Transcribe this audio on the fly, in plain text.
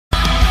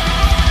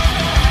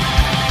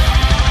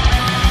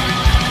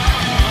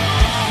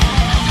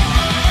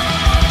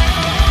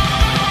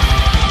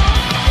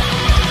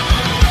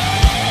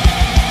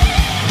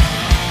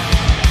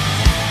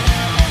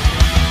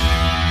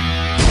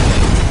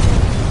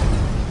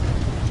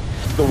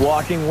the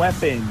walking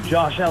weapon,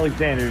 Josh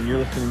Alexander, and you're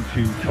listening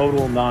to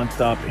Total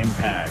Nonstop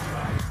Impact.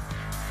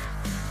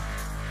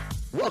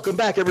 Welcome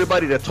back,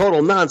 everybody, to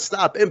Total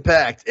Nonstop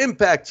Impact.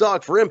 Impact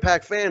Talk for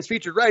Impact fans,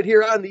 featured right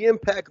here on the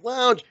Impact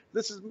Lounge.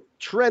 This is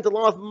Trent,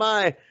 along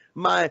with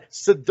my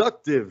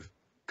seductive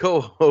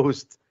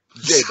co-host,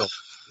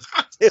 Jaybone.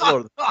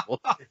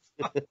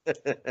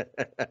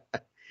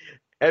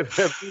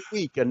 Every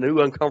week, a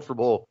new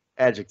uncomfortable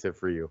adjective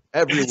for you.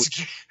 Every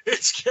week.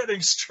 It's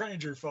getting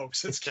stranger,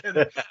 folks. It's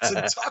getting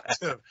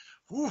seductive.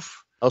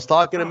 Oof. I was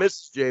talking to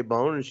Mrs.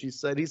 Jaybone, and she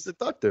said he's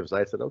seductive. So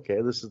I said,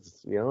 okay, this is,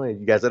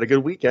 you guys had a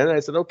good weekend.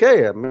 I said,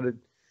 okay,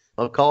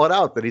 I'll call it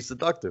out that he's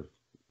seductive.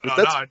 Now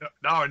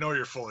I know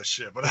you're full of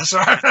shit, but that's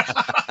all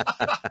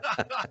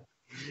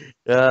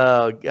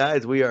right.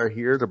 Guys, we are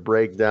here to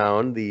break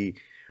down the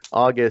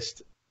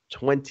August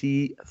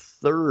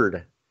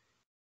 23rd,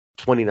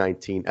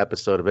 2019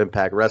 episode of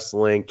Impact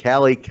Wrestling,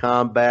 Cali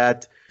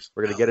Combat.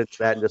 We're going to get into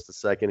that in just a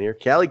second here.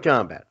 Cali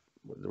Combat.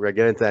 We're going to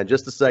get into that in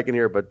just a second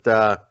here, but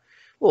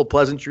little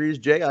pleasantries.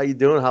 Jay, how you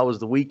doing? How was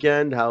the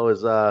weekend?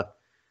 How's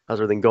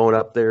everything going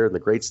up there in the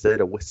great state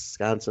of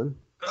Wisconsin?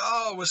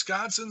 Oh,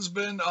 Wisconsin's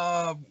been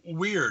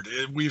weird.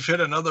 We've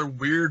hit another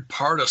weird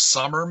part of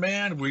summer,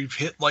 man. We've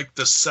hit like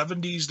the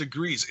 70s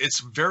degrees.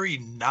 It's very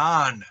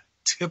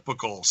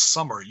non-typical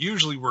summer.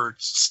 Usually we're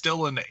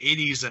still in the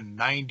 80s and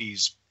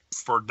 90s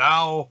for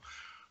now,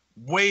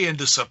 way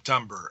into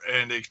September,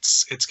 and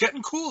it's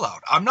getting cool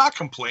out. I'm not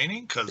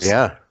complaining because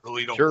I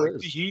really don't like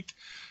the heat.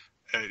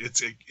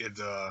 It's bit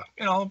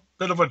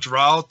of a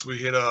drought. We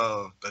hit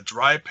a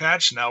dry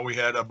patch. Now we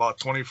had about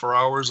 24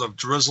 hours of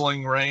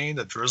drizzling rain,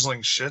 the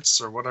drizzling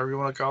shits or whatever you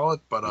want to call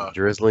it. But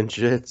drizzling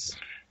shits.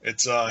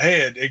 It's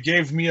it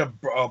gave me a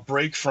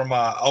break from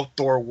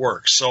outdoor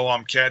work, so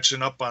I'm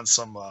catching up on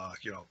some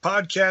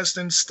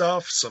podcasting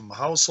stuff, some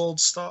household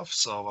stuff.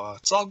 So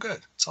it's all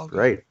good. It's all good.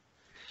 Great.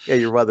 Yeah,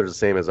 your weather's the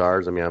same as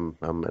ours. I mean,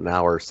 I'm an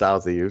hour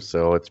south of you,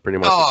 so it's pretty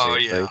much the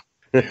same thing.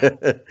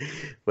 Yeah.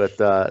 But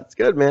it's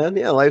good, man.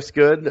 Yeah, life's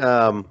good.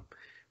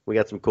 We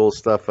got some cool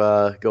stuff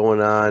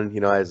going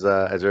on. As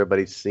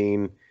everybody's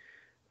seen,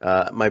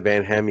 my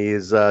band Hemi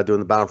is doing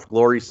the Bound for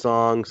Glory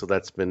song, so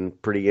that's been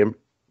pretty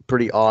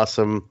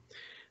awesome.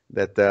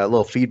 That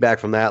little feedback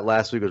from that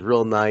last week was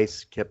real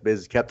nice.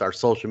 Kept our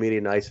social media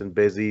nice and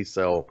busy.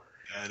 So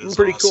it's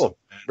pretty awesome, cool.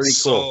 Man. Pretty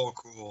cool.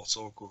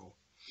 So cool.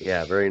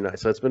 Yeah, very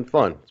nice. So it's been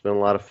fun. It's been a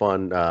lot of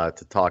fun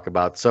to talk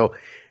about. So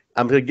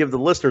I'm going to give the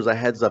listeners a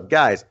heads up.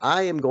 Guys,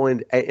 I am going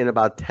to, in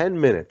about 10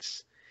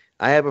 minutes,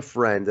 I have a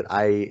friend that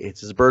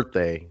it's his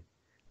birthday.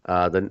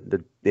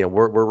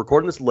 We're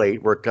recording this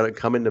late. We're going to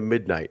come into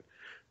midnight.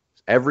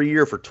 Every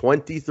year for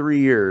 23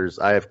 years,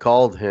 I have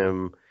called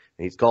him,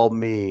 and he's called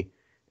me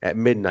at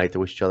midnight to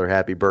wish each other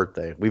happy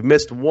birthday. We've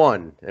missed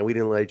one, and we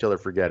didn't let each other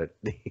forget it.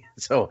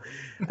 So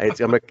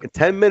in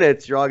 10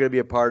 minutes, you're all going to be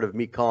a part of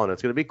me calling.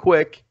 It's going to be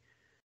quick.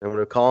 I'm going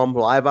to call him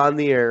live on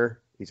the air.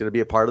 He's going to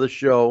be a part of the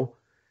show.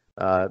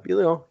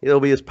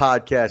 It'll be his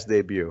podcast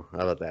debut.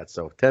 How about that?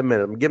 So 10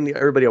 minutes. I'm giving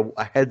everybody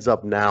a heads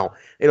up now.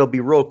 It'll be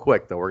real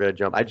quick though. We're gonna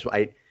jump.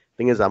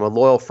 Thing is, I'm a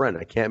loyal friend.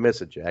 I can't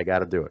miss it, Jay. I got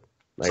to do it.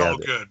 It's all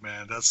good,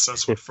 man.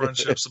 That's what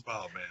friendship's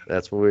about, man.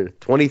 That's what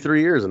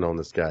 23 years of knowing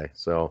this guy.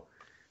 So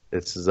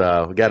this is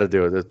we got to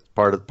do it. It's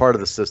part of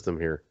the system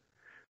here.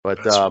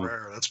 But that's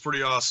rare. That's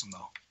pretty awesome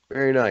though.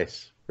 Very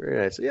nice. Very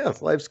nice. Yeah,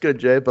 life's good,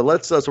 Jay. But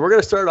let's. So we're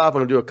gonna start off.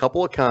 I'm gonna do a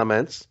couple of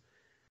comments.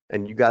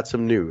 And you got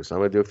some news. I'm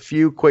going to do a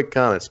few quick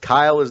comments.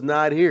 Kyle is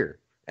not here,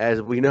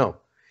 as we know.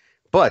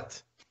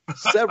 But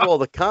several of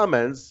the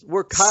comments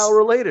were Kyle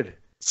related.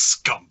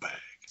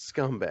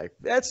 Scumbag.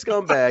 That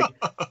scumbag.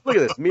 Look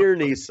at this. Mir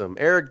Neeson,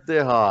 Eric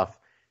DeHoff.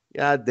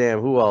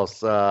 Goddamn, who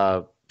else?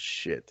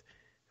 Shit.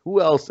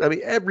 Who else? I mean,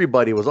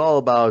 everybody was all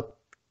about,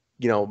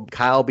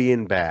 Kyle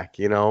being back,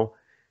 It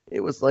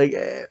was like,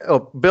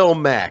 Bill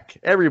Mack.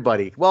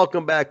 Everybody.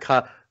 Welcome back,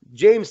 Kyle.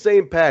 James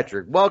St.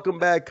 Patrick, welcome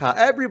back, Kyle.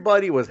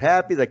 Everybody was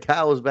happy that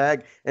Kyle was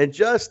back, and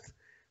just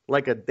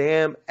like a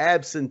damn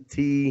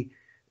absentee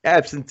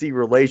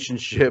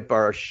relationship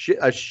or a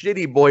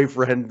shitty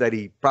boyfriend that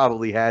he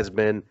probably has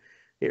been,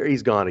 here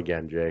he's gone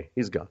again, Jay.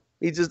 He's gone.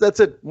 That's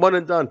it, one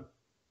and done.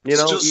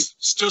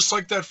 It's just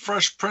like that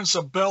Fresh Prince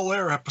of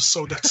Bel-Air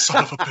episode. That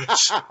son of a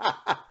bitch.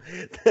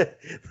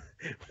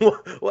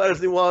 Why does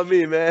he want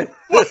me, man?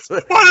 Why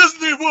doesn't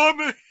he want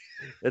me?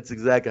 That's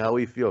exactly how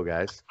we feel,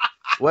 guys.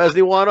 Why does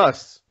he want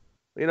us?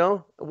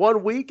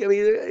 1 week. I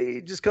mean,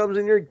 he just comes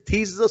in here,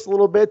 teases us a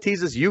little bit,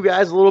 teases you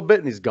guys a little bit,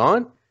 and he's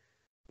gone.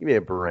 Give me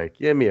a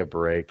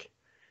break.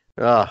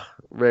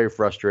 Very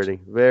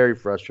frustrating. Very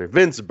frustrating.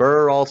 Vince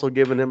Burr also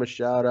giving him a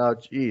shout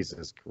out.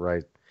 Jesus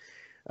Christ.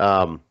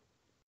 All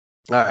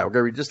right, we're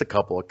gonna read just a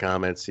couple of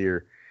comments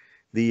here.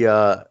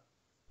 The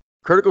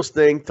Critical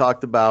Sting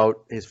talked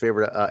about his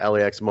favorite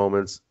LAX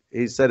moments.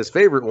 He said his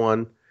favorite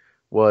one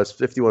was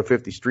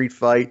 5150 Street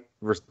Fight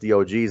versus the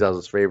OGs. That was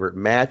his favorite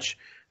match.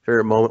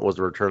 Favorite moment was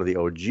the return of the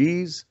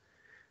OGs.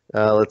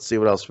 Let's see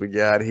what else we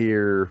got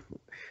here.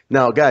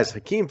 Now, guys,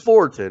 Hakeem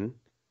Fullerton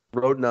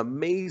wrote an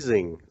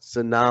amazing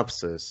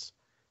synopsis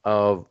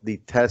of the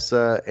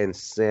Tessa and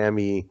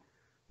Sammy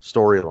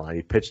storyline.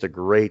 He pitched a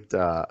great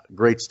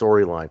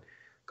storyline.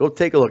 Go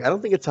take a look. I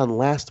don't think it's on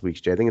last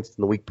week's, Jay. I think it's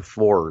in the week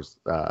before's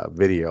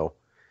video.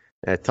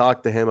 And I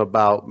talked to him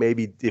about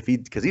maybe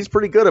because he's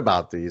pretty good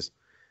about these,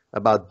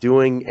 about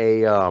doing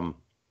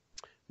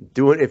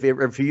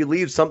if he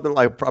leaves something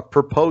like a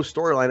proposed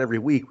storyline every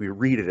week, we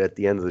read it at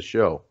the end of the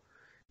show.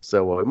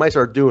 So we might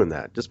start doing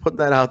that. Just putting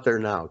that out there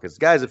now, because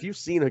guys, if you've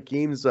seen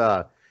Hakeem's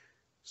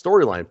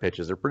storyline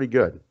pitches, they're pretty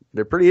good.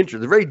 They're pretty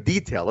interesting. They're very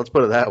detailed. Let's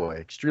put it that way.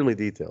 Extremely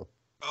detailed.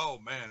 Oh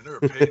man, they're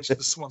a page.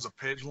 This one's a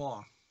page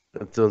long.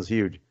 That sounds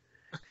huge.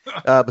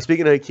 But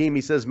speaking of Hakeem,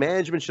 he says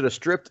management should have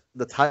stripped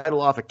the title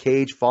off of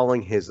Cage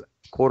following his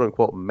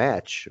quote-unquote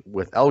match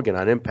with Elgin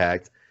on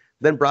Impact,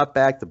 then brought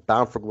back the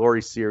Bound for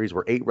Glory series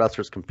where 8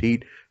 wrestlers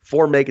compete,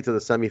 4 make it to the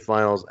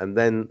semifinals, and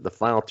then the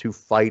final 2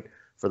 fight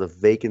for the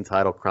vacant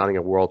title, crowning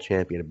a world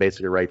champion. It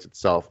basically writes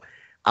itself.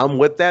 I'm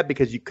with that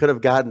because you could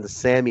have gotten to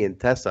Sammy and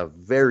Tessa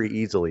very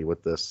easily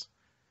with this.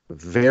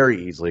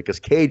 Very easily.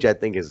 Because Cage, I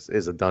think, is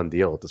a done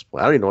deal at this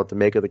point. I don't even know what to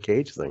make of the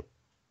Cage thing.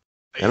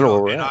 I don't know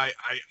where we're at.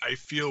 I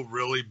feel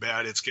really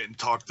bad. It's getting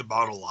talked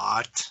about a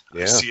lot.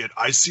 Yeah.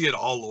 I see it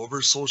all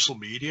over social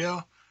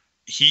media.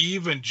 He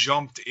even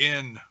jumped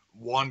in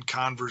one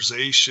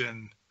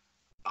conversation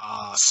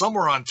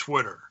somewhere on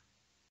Twitter,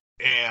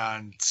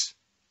 and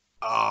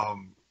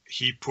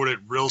he put it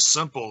real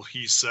simple.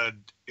 He said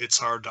it's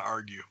hard to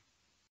argue.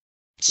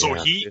 So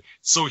he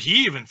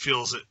even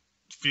feels it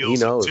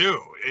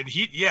too, and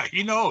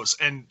he knows,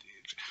 and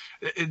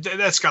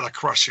that's got to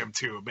crush him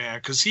too, man,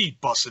 because he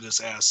busted his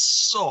ass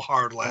so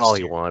hard last year. All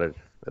he wanted.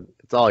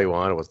 It's all he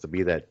wanted was to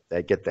be get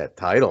that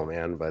title,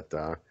 man. But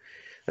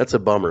that's a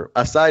bummer.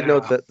 A side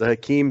note that the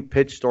Hakeem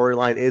pitch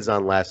storyline is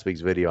on last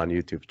week's video on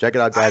YouTube. Check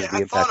it out, guys.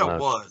 I thought it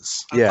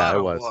was. Yeah,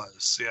 it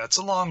was. Yeah, it's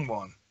a long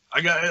one.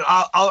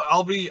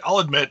 I'll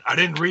admit I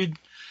didn't read.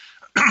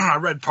 I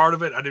read part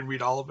of it. I didn't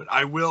read all of it.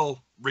 I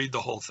will read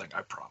the whole thing.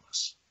 I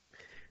promise.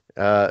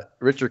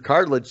 Richard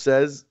Cartledge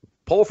says,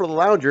 poll for the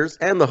loungers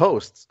and the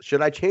hosts.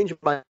 Should I change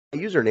my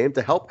username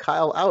to help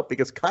Kyle out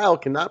because Kyle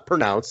cannot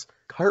pronounce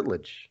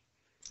cartilage?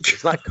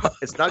 It's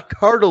not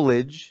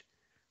cartilage.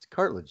 It's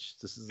cartilage.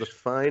 This is a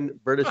fine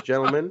British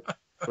gentleman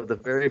with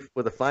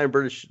a fine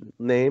British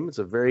name. It's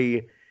a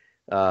very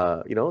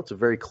it's a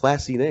very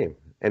classy name.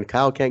 And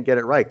Kyle can't get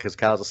it right because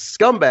Kyle's a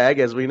scumbag,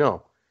 as we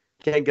know.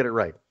 Can't get it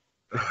right.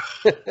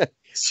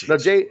 Now,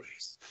 Jay,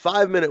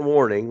 5-minute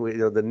warning.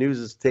 The news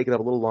is taking up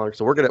a little longer,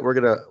 so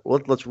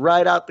let's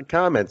ride out the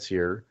comments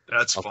here.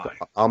 That's fine.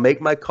 I'll make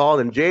my call,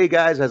 and Jay,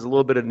 guys, has a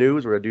little bit of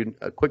news. We're gonna do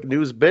a quick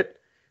news bit,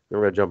 then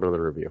we're gonna jump into the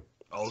review.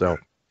 Okay. So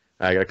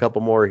I got a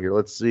couple more here.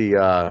 Let's see.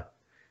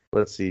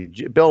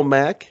 Bill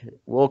Mack,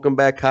 welcome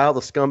back, Kyle.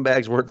 The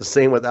scumbags weren't the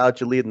same without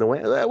you leading the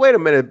way. Wait a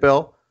minute,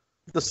 Bill.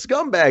 The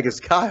scumbag is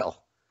Kyle.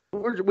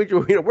 We're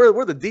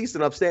the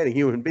decent, upstanding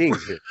human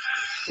beings here.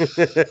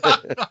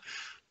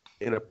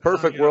 In a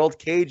perfect world,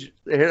 Cage.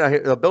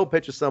 Bill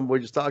pitches something we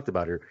just talked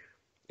about here.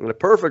 In a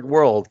perfect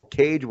world,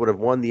 Cage would have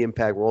won the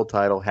Impact World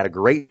title, had a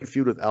great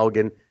feud with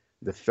Elgin,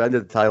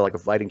 defended the title like a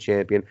fighting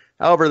champion.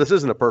 However, this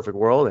isn't a perfect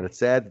world, and it's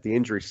sad that the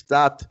injury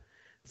stopped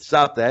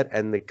that,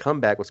 and the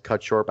comeback was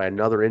cut short by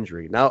another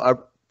injury.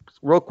 Now,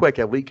 real quick,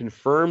 have we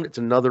confirmed it's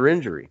another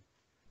injury,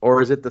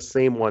 or is it the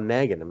same one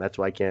nagging him? That's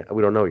why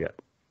we don't know yet.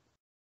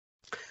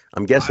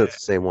 I'm guessing it's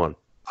the same one.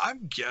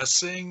 I'm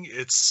guessing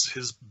it's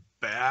his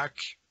back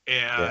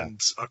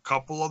and a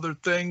couple other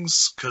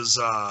things, because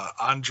a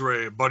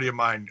buddy of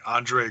mine,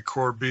 Andre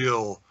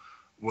Corbeil,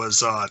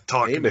 was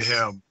talking to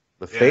him.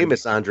 The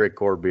famous Andre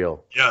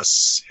Corbeil.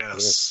 Yes,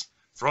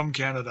 from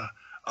Canada.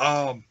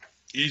 I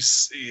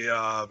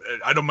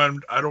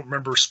don't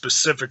remember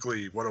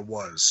specifically what it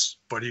was,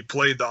 but he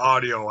played the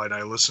audio and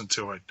I listened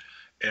to it,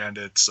 and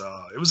it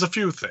was a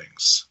few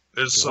things.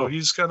 So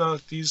he's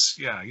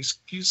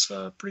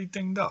pretty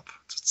dinged up.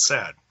 It's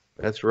sad.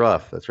 That's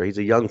rough. That's right. He's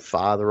a young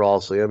father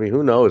also. I mean,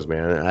 who knows,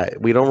 man?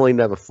 We don't really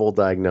have a full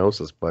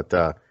diagnosis, but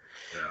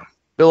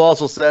Bill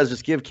also says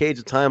just give Cage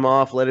a time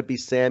off. Let it be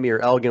Sammy or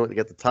Elgin to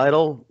get the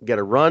title, get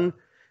a run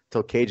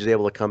until Cage is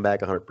able to come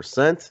back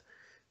 100%.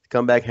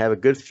 Come back, have a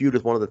good feud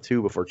with one of the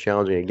two before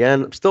challenging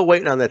again. I'm still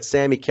waiting on that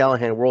Sammy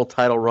Callahan world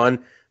title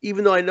run,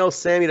 even though I know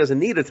Sammy doesn't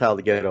need a title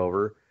to get it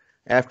over.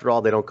 After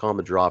all, they don't call him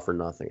a draw for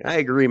nothing. I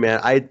agree, man.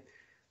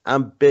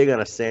 I'm big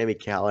on a Sammy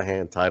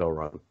Callahan title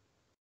run.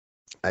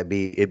 It'd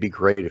be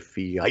great if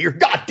he. You're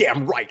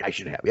goddamn right. I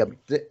should have. Yep,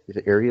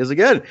 here he is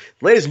again,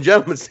 ladies and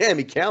gentlemen.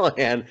 Sammy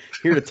Callahan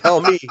here to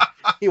tell me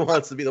he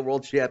wants to be the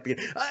world champion.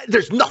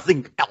 There's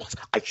nothing else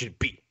I should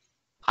be.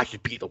 I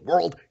should be the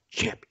world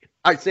champion.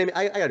 All right, Sammy.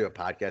 I gotta do a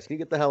podcast. Can you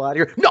get the hell out of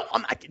here? No,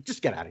 I'm not.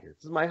 Just get out of here.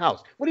 This is my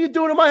house. What are you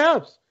doing in my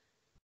house?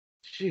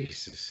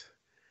 Jesus.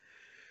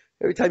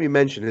 Every time you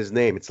mention his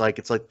name, it's like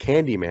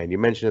Candyman. You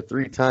mention it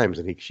 3 times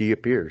and she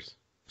appears.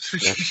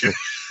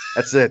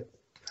 That's it.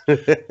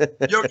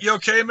 You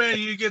okay, man?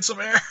 You get some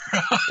air?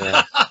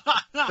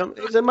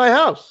 He's in my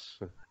house.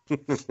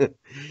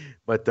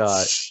 But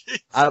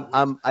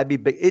I'd be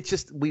big. It's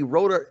just we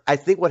wrote I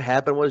think what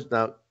happened was,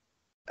 now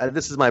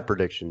this is my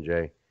prediction,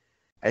 Jay.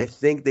 I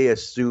think they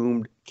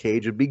assumed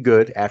Cage would be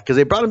good because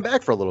they brought him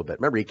back for a little bit.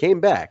 Remember, he came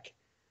back,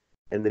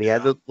 and then he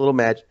had the little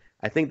match.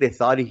 I think they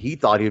thought he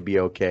thought he'd be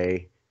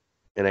okay,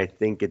 and I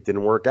think it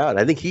didn't work out.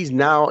 I think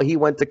he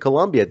went to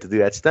Colombia to do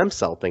that stem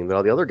cell thing that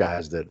all the other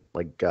guys did,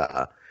 like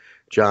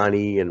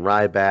Johnny and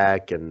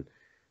Ryback and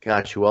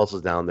gosh, who else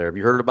is down there? Have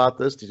you heard about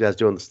this? These guys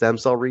doing the stem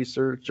cell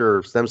research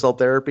or stem cell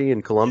therapy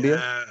in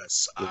Colombia?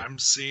 Yes, I'm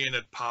seeing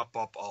it pop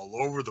up all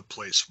over the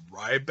place.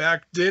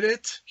 Ryback did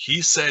it.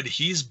 He said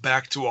he's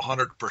back to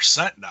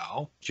 100%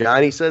 now.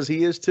 Johnny says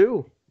he is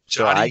too.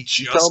 Johnny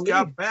just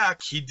got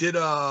back. He did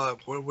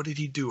what did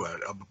he do?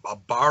 A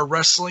bar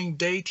wrestling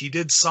date? He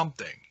did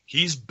something.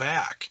 He's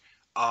back.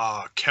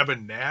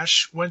 Kevin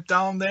Nash went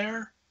down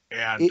there,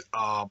 and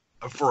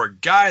for a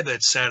guy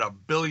that's had a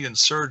billion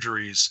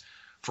surgeries,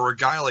 for a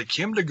guy like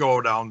him to go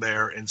down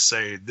there and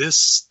say this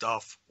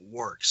stuff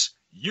works,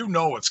 you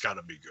know it's got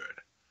to be good.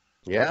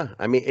 Yeah,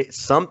 I mean,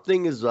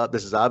 something is up.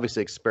 This is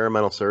obviously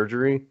experimental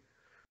surgery,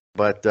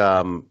 but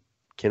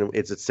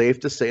is it safe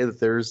to say that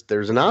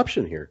there's an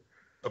option here?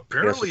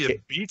 Apparently,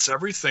 it beats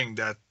everything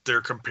that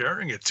they're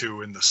comparing it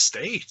to in the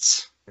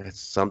States.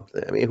 It's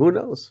something. I mean, who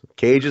knows?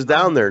 Cage is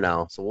down there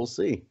now, so we'll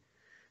see.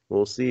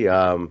 We'll see.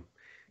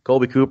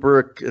 Colby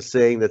Cooper is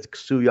saying that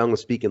Su Yung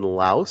was speaking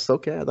Laos.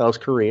 Okay, I thought it was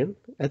Korean.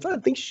 I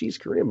think she's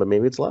Korean, but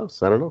maybe it's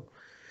Laos. I don't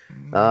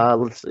know.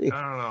 Let's see.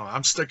 I don't know.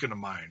 I'm sticking to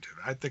mine.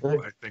 I think I'm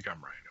right.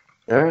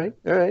 All right.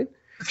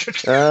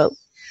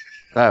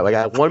 All right, I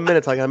got 1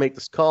 minute. I got to make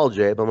this call,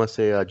 Jay. But I'm going to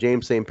say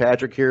James St.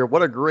 Patrick here.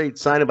 What a great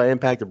signing by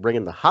Impact of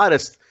bringing the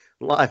hottest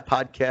live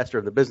podcaster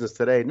in the business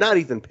today. Not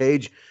Ethan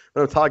Page,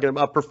 but I'm talking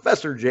about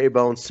Professor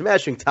Jaybone,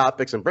 smashing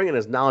topics and bringing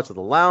his knowledge to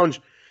the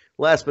lounge.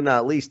 Last but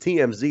not least,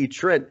 TMZ,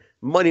 Trent,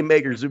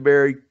 Moneymaker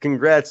Zuberi.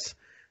 Congrats,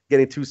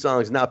 getting 2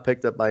 songs not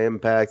picked up by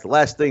Impact.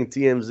 Last thing,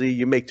 TMZ,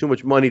 you make too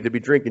much money to be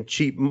drinking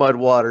cheap mud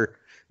water.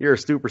 You're a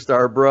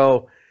superstar,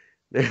 bro.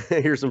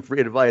 Here's some free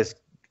advice.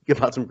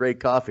 Give out some great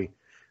coffee.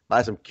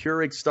 Buy some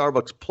Keurig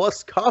Starbucks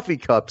Plus coffee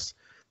cups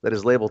that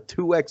is labeled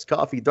 2X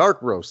Coffee Dark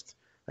Roast.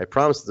 I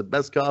promise it's the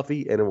best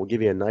coffee, and it will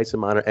give you a nice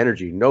amount of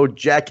energy. No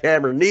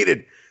jackhammer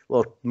needed.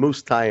 Little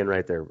moose tie-in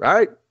right there. All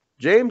right,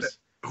 James?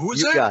 Who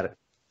is that? You got it.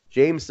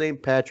 James St.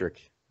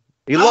 Patrick.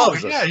 He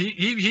loves us.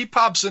 He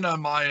pops in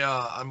on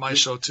my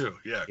show too.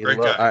 Yeah, great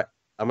guy. All right,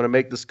 I'm gonna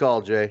make this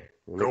call, Jay.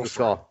 Make this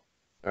call.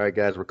 All right,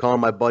 guys, we're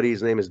calling my buddy.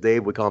 His name is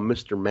Dave. We call him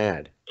Mr.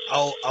 Mad.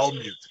 I'll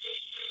mute.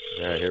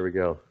 All right, here we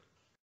go.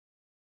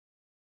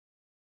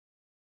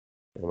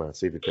 Come on,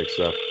 see if he picks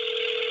up.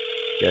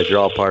 Guys, you're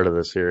all part of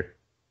this here.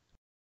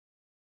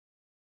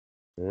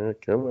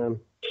 Come on.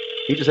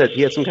 He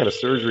had some kind of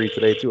surgery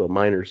today too, a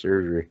minor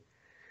surgery.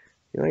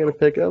 You're not gonna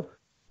pick up?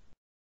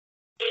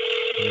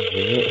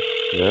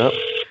 No.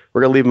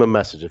 We're gonna leave him a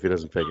message if he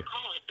doesn't pick it.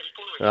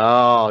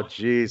 Oh,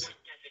 jeez.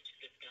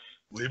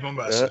 Leave him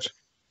a message.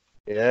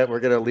 Yeah, we're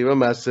gonna leave a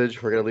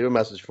message. We're gonna leave a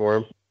message for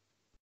him.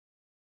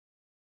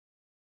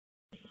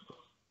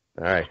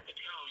 All right.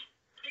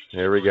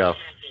 Here we go.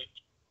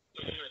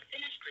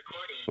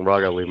 We're all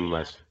gonna leave him a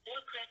message.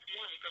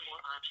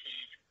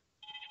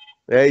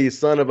 Hey, you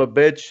son of a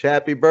bitch!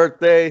 Happy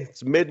birthday!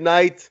 It's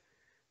midnight.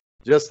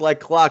 Just like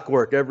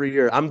clockwork every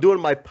year. I'm doing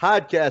my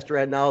podcast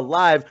right now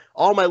live.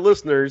 All my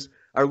listeners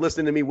are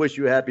listening to me wish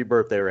you a happy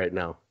birthday right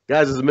now.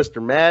 Guys, this is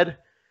Mr. Mad.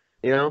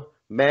 You know,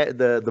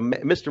 the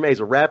Mr. May is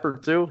a rapper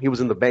too. He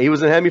was in the band. He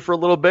was in Hemi for a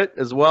little bit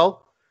as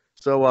well.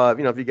 So,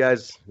 if you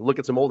guys look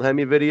at some old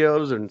Hemi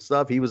videos and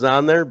stuff, he was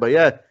on there. But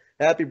yeah,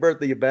 happy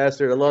birthday, you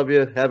bastard. I love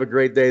you. Have a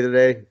great day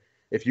today.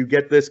 If you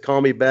get this, call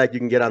me back. You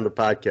can get on the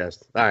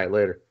podcast. All right,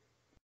 later.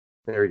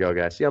 There we go,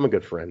 guys. See, I'm a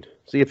good friend.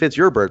 See, if it's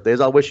your birthdays,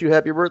 I'll wish you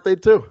happy birthday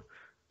too.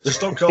 Just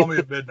don't call me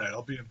at midnight.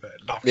 I'll be in bed.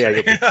 No,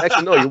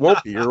 actually, no, you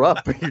won't be. You're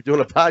up. You're doing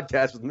a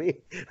podcast with me.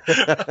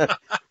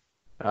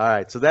 All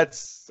right, so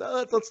let's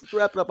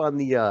wrap it up on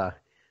the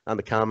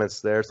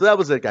comments there. So that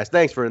was it, guys.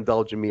 Thanks for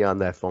indulging me on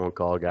that phone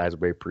call, guys.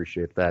 We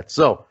appreciate that.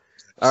 So,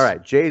 all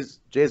right, Jay's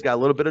got a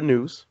little bit of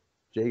news.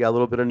 Jay got a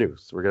little bit of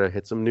news. We're gonna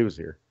hit some news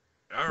here.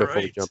 All before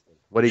right. we jump in.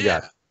 What do you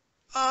got?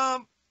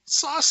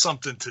 Saw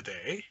something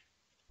today.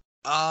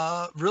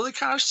 Really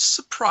kind of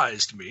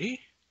surprised me.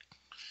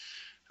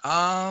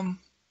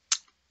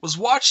 Was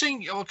watching,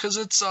 because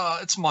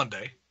it's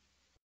Monday,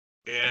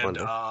 and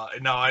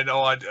now I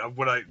know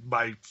when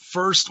I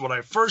first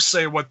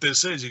say what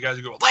this is, you guys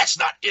go, well, that's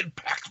not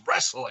Impact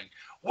Wrestling.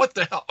 What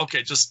the hell?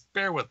 Okay, just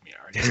bear with me,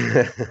 all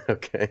right?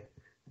 Okay.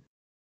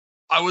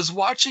 I was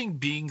watching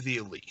Being the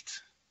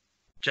Elite.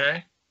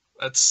 Okay,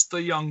 that's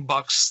the Young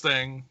Bucks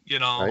thing,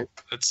 Right.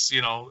 It's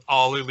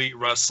all elite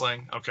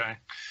wrestling. Okay.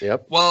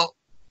 Yep. Well,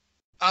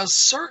 a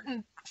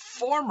certain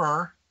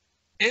former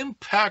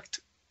Impact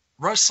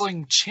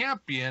Wrestling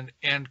champion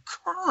and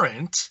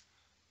current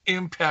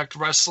Impact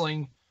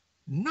Wrestling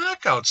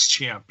Knockouts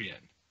champion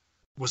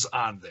was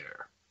on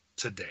there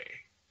today.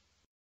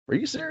 Are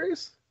you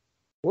serious?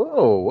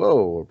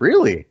 Whoa,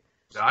 really?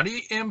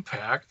 Johnny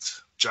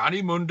Impact,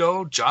 Johnny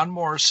Mundo, John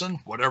Morrison,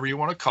 whatever you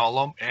want to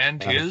call him,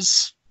 and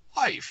his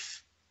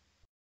wife.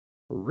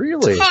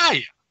 Really?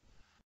 Taya,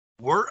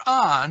 were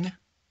on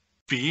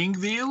being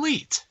the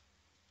Elite.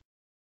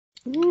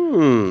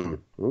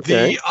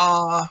 Okay.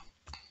 The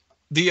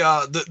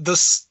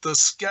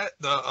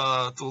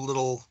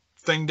little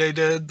thing they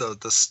did,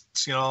 the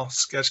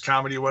sketch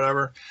comedy,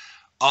 whatever,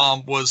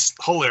 was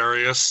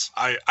hilarious.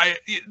 I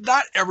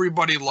not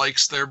everybody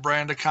likes their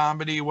brand of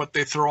comedy, what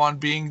they throw on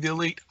Being the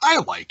Elite. I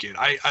like it.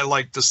 I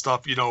like the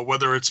stuff,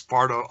 whether it's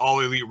part of All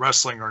Elite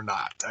Wrestling or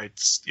not.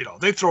 It's,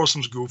 they throw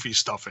some goofy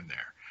stuff in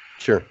there.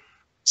 Sure.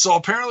 So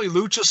apparently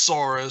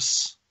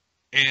Luchasaurus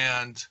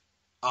and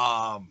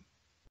what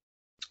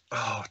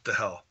the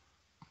hell?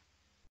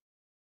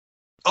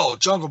 Oh,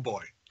 Jungle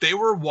Boy. They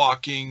were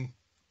walking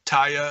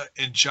Taya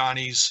and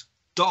Johnny's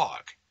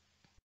dog.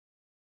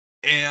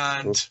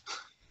 And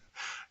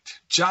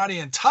Johnny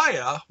and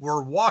Taya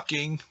were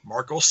walking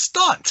Marco's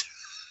stunt.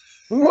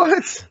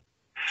 What?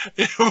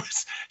 It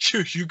was,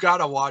 you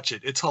gotta watch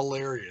it. It's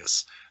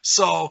hilarious.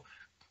 So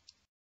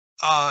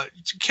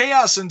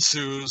chaos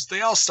ensues.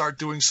 They all start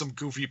doing some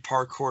goofy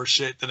parkour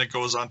shit. Then it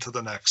goes on to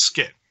the next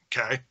skit.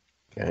 Okay.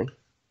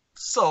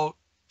 So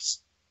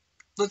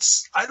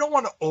I don't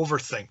want to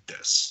overthink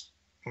this.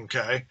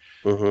 Okay.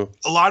 Mm-hmm.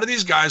 A lot of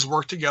these guys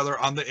work together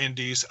on the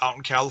indies out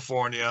in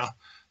California.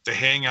 They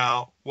hang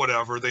out,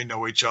 whatever. They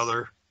know each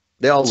other.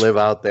 They all live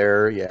out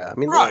there. Yeah. I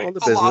mean, right. All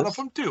the a lot of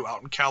them do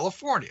out in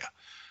California.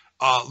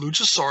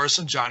 Luchasaurus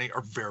and Johnny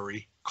are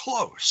very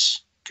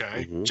close.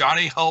 Okay. Mm-hmm.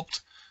 Johnny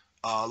helped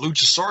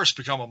Luchasaurus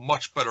become a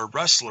much better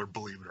wrestler,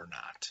 believe it or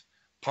not.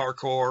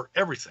 Parkour,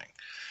 everything.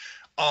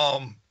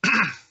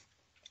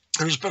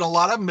 There's been a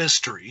lot of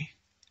mystery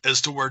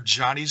as to where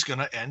Johnny's going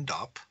to end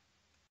up.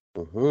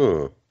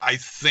 Mm-hmm. I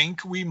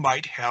think we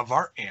might have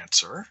our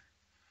answer.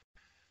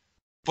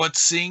 But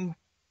seeing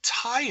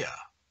Taya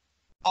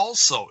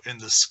also in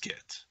the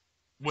skit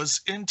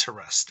was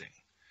interesting.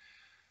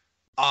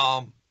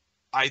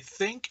 I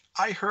think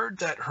I heard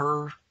that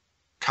her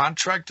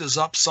contract is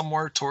up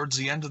somewhere towards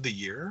the end of the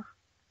year.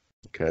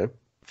 Okay.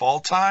 Fall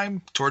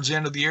time, towards the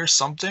end of the year,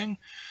 something.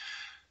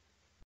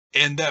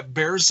 And that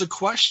bears the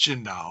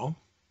question now.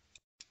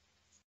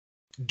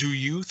 Do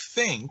you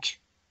think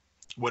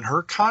when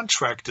her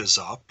contract is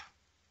up,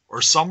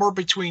 or somewhere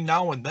between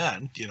now and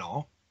then,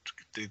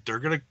 they're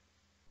going to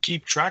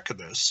keep track of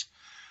this.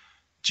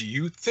 Do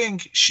you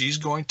think she's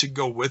going to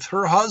go with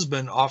her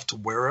husband off to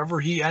wherever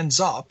he ends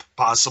up,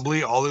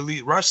 possibly All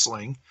Elite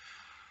Wrestling?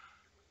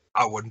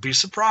 I wouldn't be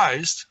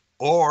surprised.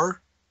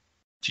 Or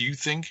do you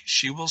think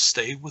she will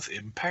stay with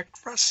Impact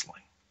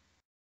Wrestling?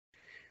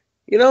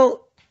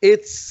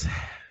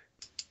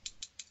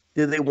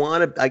 Do they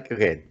want to,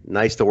 okay,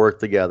 nice to work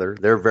together.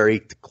 They're very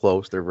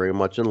close. They're very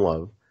much in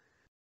love.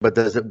 But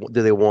do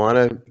they want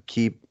to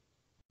keep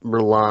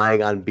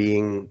relying on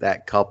being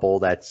that couple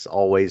that's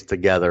always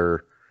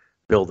together,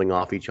 building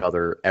off each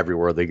other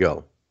everywhere they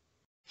go?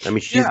 I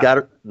mean,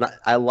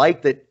 I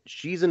like that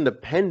she's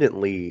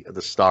independently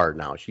the star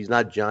now. She's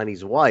not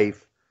Johnny's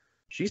wife.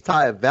 She's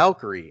Taya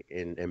Valkyrie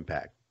in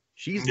Impact.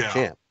 She's the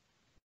champ.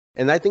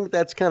 And I think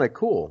that's kind of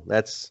cool.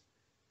 That's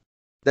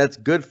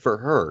good for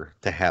her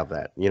to have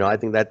that. I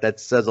think that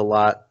says a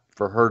lot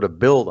for her to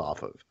build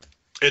off of.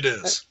 It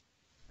is.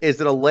 Is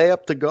it a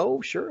layup to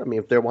go? Sure. I mean,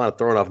 if they want to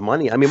throw enough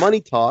money. I mean,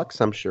 money talks,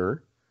 I'm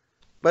sure.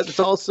 But it's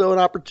also an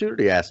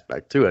opportunity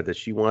aspect to it. Does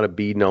she want to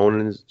be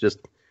known as just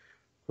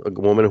a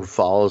woman who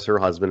follows her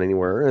husband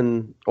anywhere?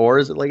 Or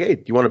is it like, hey,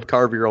 do you want to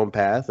carve your own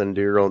path and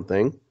do your own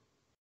thing?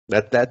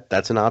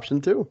 That's an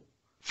option too.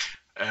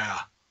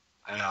 Yeah.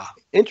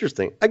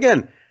 Interesting.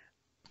 Again,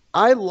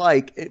 I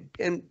like it,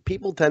 and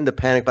people tend to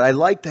panic, but I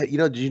like that.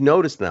 Did you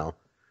notice now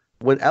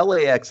when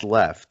LAX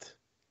left,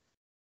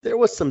 there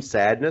was some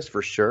sadness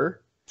for sure.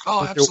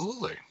 Oh,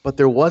 absolutely. But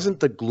there wasn't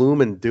the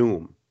gloom and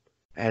doom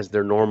as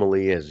there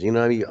normally is.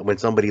 When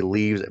somebody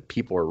leaves,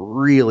 people are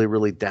really,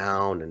 really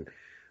down and,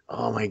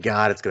 oh my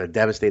God, it's going to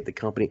devastate the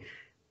company.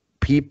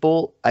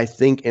 People, I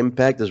think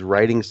Impact is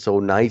writing so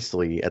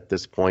nicely at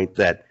this point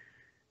that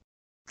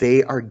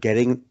they are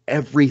getting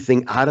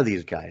everything out of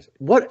these guys.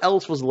 What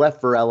else was left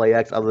for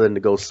LAX other than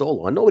to go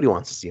solo? And nobody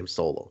wants to see him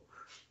solo,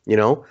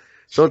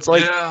 So it's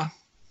like,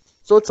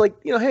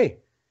 hey,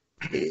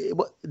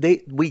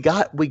 we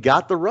got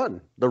the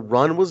run. The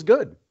run was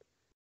good.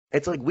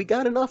 It's like, we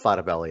got enough out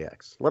of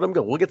LAX. Let them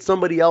go. We'll get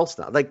somebody else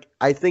now. Like,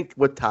 I think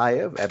with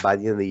Taya, by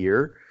the end of the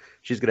year,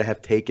 she's going to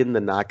have taken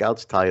the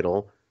Knockouts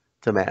title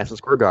to Madison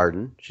Square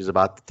Garden. She's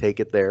about to take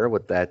it there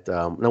with that.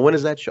 Now, when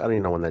is that show? I don't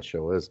even know when that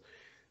show is.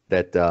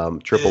 That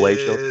Triple H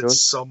show?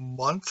 It's a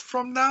month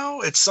from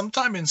now. It's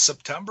sometime in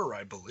September,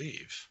 I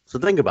believe. So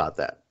think about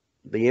that.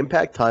 The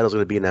Impact title is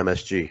going to be an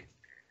MSG.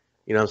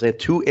 You know what I'm saying?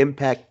 Two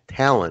Impact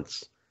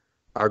talents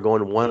are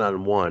going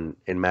one-on-one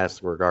in Madison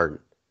Square Garden.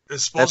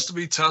 It's supposed to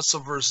be Tessa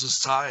versus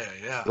Taya,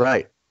 yeah.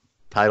 Right.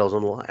 Titles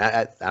on the line.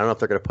 I don't know if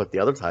they're going to put the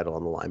other title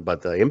on the line,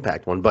 but the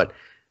Impact one. But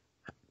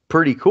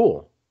pretty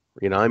cool.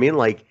 You know what I mean?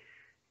 Like,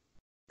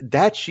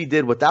 that she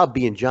did without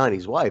being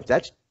Johnny's wife.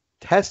 That's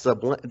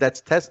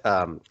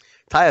Taya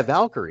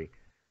Valkyrie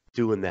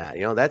doing that.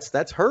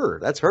 That's her.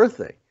 That's her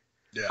thing.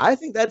 Yeah. I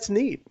think that's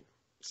neat.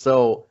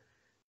 So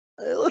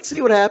let's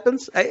see what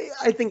happens.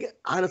 I think,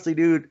 honestly,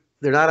 dude,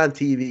 they're not on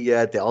TV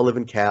yet. They all live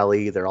in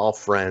Cali. They're all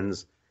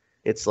friends.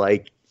 It's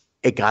like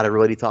it got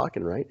everybody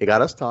talking, right? It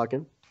got us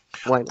talking.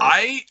 Why not?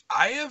 I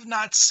have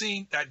not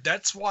seen that.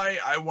 That's why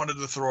I wanted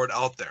to throw it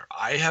out there.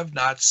 I have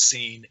not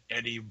seen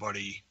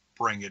anybody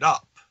bring it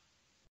up.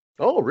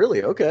 Oh,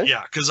 really? Okay.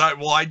 Yeah, because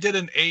I did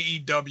an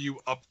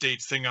AEW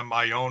update thing on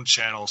my own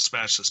channel,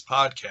 Smash This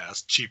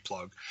Podcast, cheap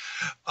plug.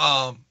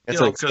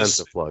 That's an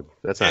expensive plug.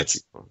 That's not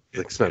cheap. It's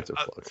an expensive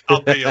plug.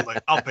 I'll pay you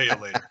later. I'll pay you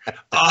later.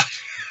 But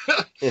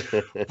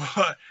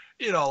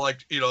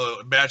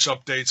match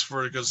updates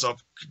for because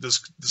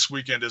this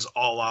weekend is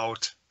All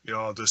Out.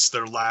 This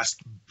their last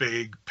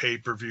big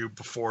pay-per-view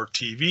before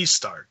TV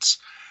starts.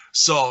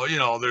 So,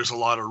 there's a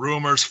lot of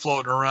rumors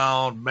floating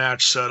around,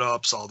 match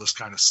setups, all this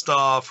kind of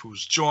stuff,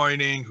 who's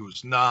joining,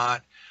 who's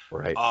not.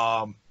 Right.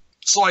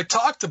 So I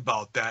talked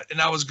about that,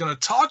 and I was going to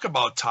talk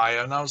about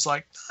Taya, and I was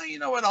like, you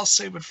know what, I'll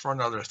save it for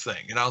another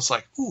thing. And I was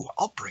like,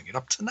 I'll bring it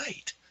up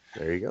tonight.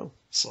 There you go.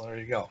 So there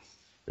you go.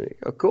 There you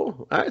go.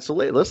 Cool. All right, so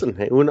listen,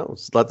 hey, who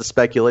knows? Let the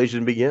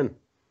speculation begin.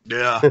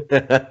 Yeah.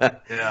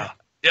 Yeah.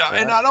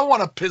 And I don't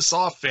want to piss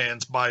off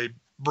fans by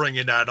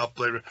bringing that up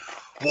later.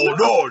 Well,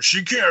 no,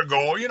 she can't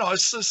go.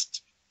 It's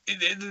just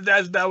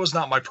that was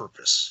not my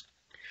purpose.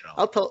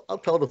 I'll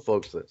tell the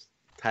folks this: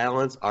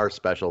 talents are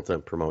special to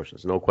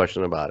promotions, no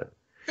question about it.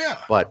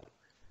 Yeah. But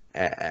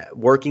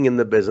working in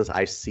the business,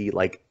 I see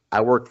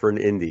I work for an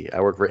indie.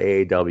 I work for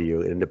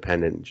AAW, an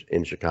independent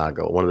in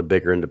Chicago, one of the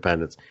bigger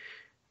independents.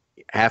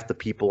 Half the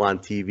people on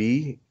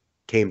TV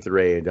came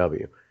through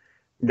AAW.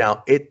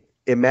 Now,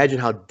 imagine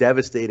how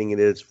devastating it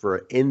is for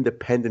an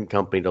independent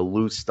company to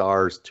lose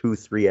stars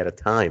 2-3 at a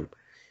time.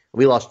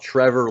 We lost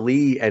Trevor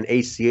Lee and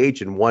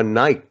ACH in one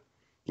night.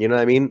 You know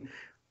what I mean?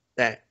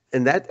 But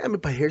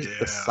here's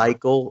the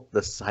cycle.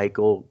 The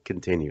cycle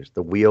continues.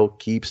 The wheel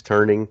keeps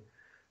turning.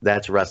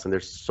 That's wrestling.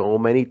 There's so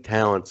many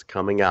talents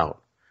coming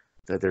out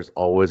that there's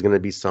always going to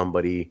be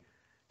somebody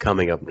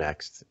coming up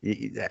next.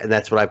 And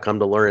that's what I've come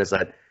to learn is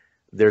that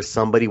there's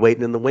somebody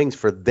waiting in the wings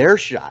for their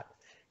shot.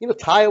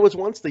 Taya was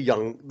once the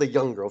young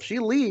girl. If she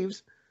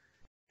leaves,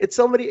 it's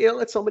somebody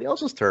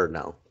else's turn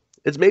now.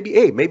 It's maybe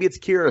it's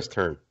Kira's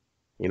turn.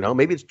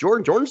 Maybe it's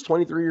Jordan. Jordan's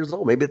 23 years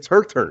old. Maybe it's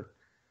her turn.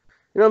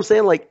 You know what I'm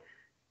saying? Like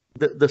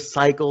the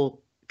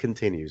cycle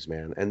continues,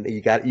 man. And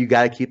you got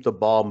to keep the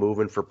ball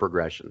moving for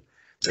progression.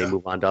 They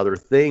move on to other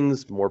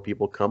things. More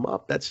people come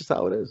up. That's just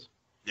how it is.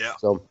 Yeah.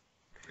 So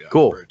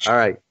cool. Rich. All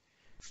right,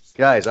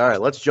 guys. All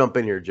right, let's jump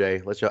in here,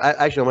 Jay. Let's.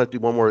 Actually, I'm gonna do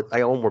one more. I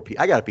got one more piece.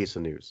 I got a piece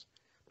of news,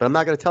 but I'm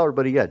not gonna tell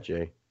everybody yet,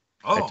 Jay.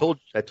 Oh.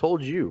 I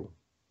told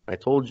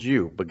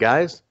you. But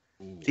guys,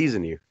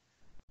 teasing you.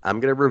 I'm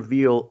gonna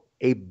reveal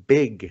a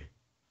big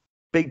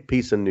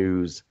piece of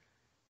news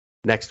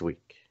next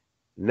week.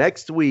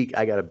 Next week,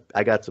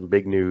 I got some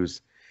big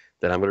news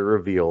that I'm going to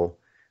reveal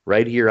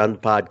right here on the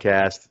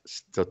podcast.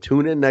 So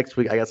tune in next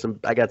week. I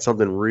got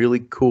something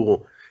really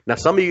cool. Now,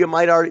 some of you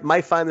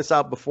might find this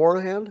out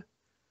beforehand,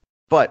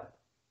 but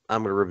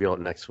I'm going to reveal it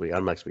next week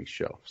on next week's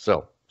show.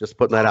 So just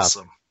putting that out.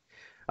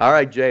 All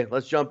right, Jay,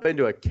 let's jump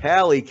into it.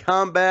 Cali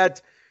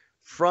Combat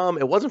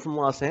it wasn't from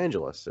Los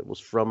Angeles. It was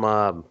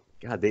from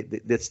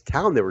this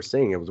town they were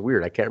saying. It was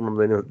weird. I can't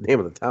remember the name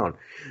of the town.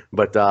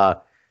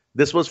 But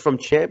this was from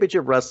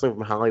Championship Wrestling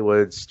from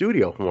Hollywood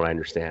Studio, from what I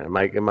understand.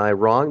 Am I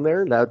wrong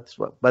there? That's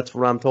what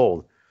I'm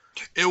told.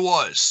 It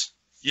was.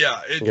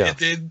 Yeah.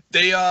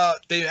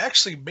 They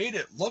actually made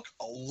it look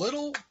a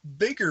little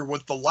bigger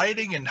with the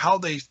lighting and how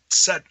they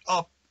set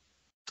up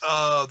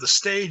the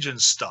stage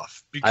and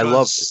stuff. Because I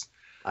loved it.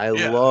 I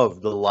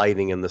love the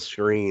lighting and the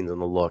screens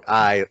and the look.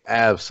 I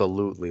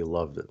absolutely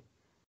loved it.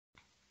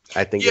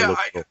 I think it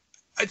looked cool.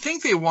 I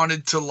think they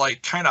wanted to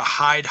kind of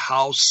hide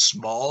how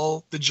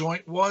small the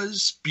joint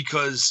was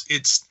because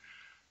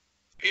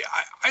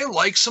I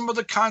like some of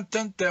the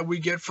content that we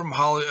get from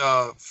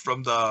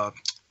the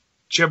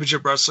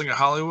Championship Wrestling in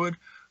Hollywood,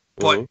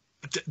 but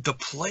the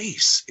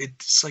place,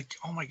 it's like,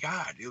 oh my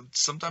God,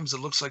 sometimes it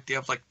looks like they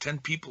have 10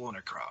 people in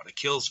a crowd. It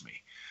kills me.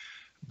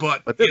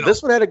 But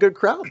this one had a good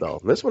crowd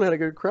though. This one had a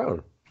good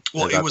crowd.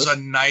 Well, it was a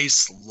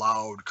nice,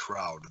 loud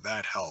crowd.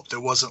 That helped.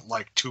 It wasn't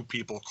like two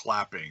people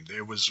clapping.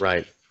 It was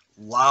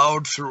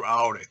loud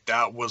throughout it.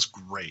 That was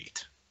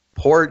great.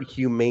 Port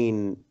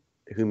Humane,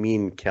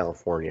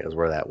 California is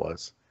where that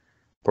was.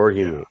 Port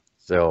Humane. Yeah.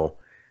 So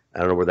I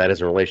don't know where that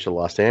is in relation to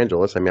Los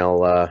Angeles. I mean,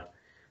 I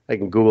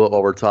can Google it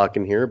while we're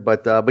talking here.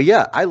 But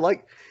yeah, I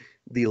like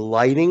the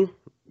lighting.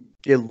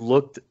 It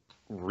looked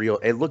real.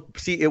 It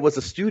was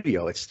a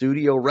studio. It's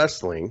studio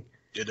wrestling.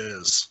 It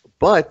is.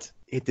 But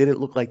it didn't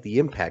look like the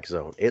Impact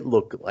Zone. It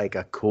looked like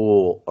a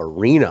cool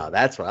arena.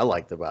 That's what I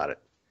liked about it.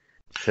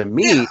 To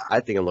me, I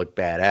think it looked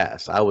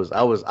badass. I was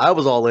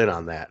all in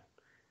on that.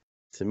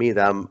 To me,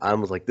 I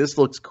was like, this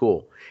looks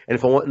cool. And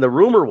the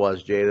rumor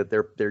was, Jay, that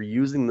they're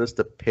using this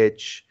to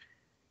pitch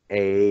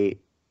a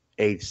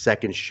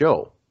second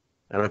show.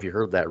 I don't know if you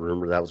heard that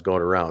rumor that was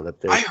going around.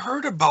 I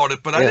heard about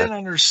it, but I didn't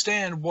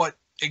understand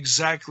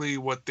exactly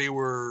what they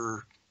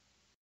were.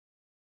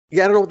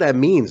 Yeah, I don't know what that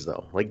means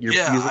though. Like what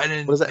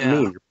does that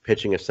mean? You're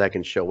pitching a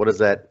second show. What does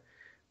that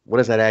What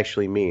does that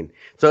actually mean?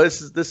 So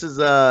this is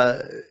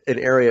an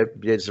area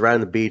it's around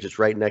the beach. It's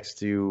right next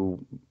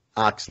to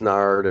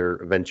Oxnard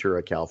or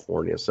Ventura,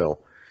 California. So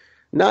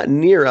not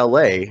near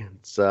LA.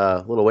 It's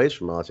a little ways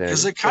from Los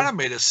Angeles. Because it kind of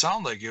made it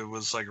sound like it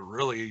was like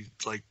really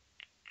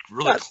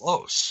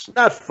close.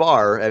 Not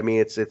far. I mean,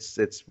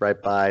 it's right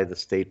by the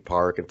state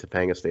park and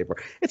Topanga State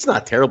Park. It's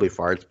not terribly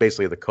far. It's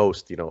basically the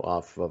coast,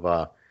 off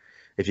of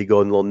if you go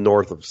a little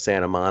north of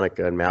Santa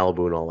Monica and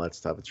Malibu and all that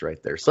stuff, it's right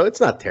there. So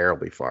it's not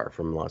terribly far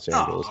from Los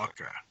Angeles. Oh,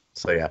 okay.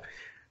 So yeah,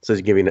 so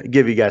to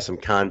give you guys some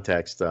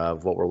context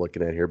of what we're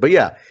looking at here. But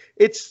yeah,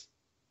 it's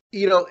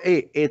they're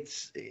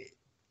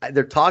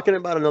talking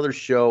about another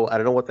show. I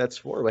don't know what that's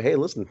for, but hey,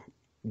 listen,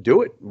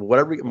 do it.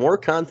 Whatever, more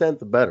content,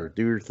 the better.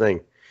 Do your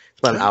thing. It's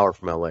about an hour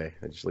from LA.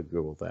 I just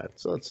Googled that,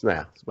 so it's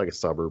like a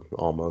suburb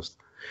almost.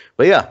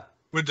 But yeah.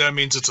 But that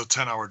means it's a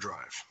 10-hour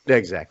drive.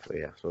 Exactly,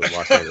 yeah. So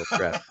Los Angeles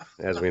traffic,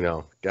 as we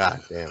know.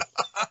 God damn.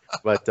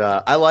 But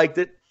I liked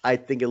it. I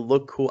think it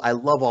looked cool. I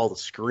love all the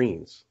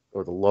screens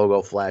or the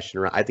logo flashing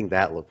around. I think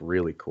that looked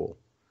really cool.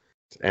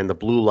 And the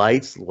blue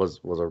lights was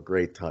a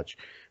great touch.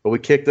 But we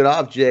kicked it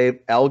off, Jay.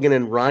 Elgin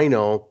and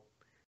Rhino.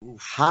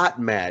 Hot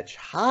match.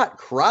 Hot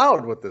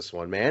crowd with this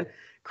one, man.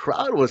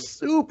 Crowd was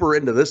super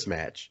into this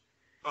match.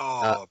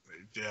 Oh,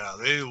 yeah.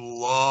 They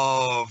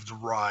loved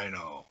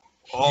Rhino.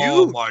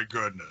 Oh, my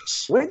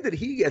goodness. When did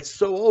he get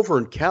so over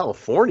in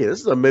California?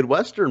 This is a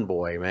Midwestern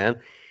boy, man.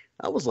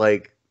 I was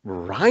like,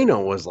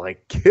 Rhino was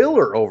like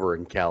killer over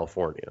in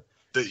California.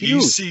 The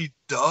EC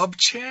dub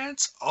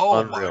chants? Oh,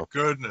 unreal. My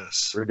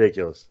goodness.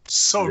 Ridiculous.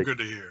 So ridiculous.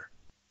 Good to hear.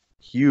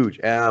 Huge.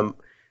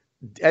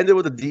 Ended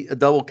with a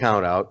double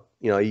count out,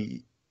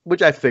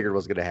 which I figured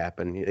was going to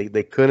happen.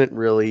 They couldn't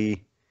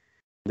really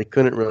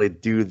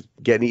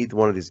get either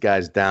one of these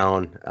guys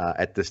down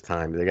at this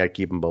time. They got to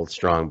keep them both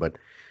strong. But,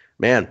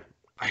 man.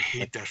 I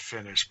hate that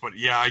finish, but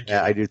yeah, I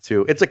do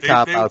too. It's a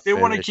cop out. They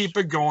want to keep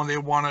it going. They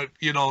want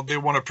to, they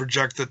want to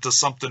project it to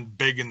something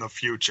big in the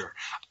future.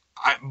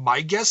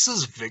 My guess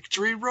is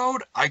Victory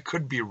Road. I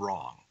could be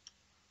wrong.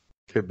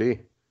 Could be.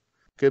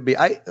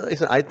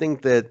 I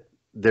think that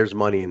there's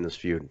money in this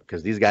feud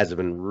because these guys have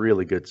been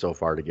really good so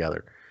far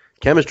together.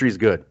 Chemistry's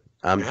good.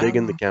 I'm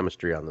digging the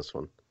chemistry on this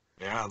one.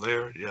 Yeah,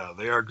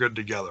 they are good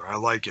together. I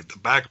like it.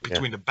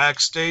 Between the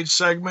backstage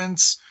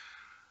segments.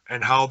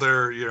 And how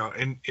they're,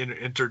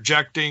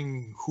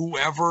 interjecting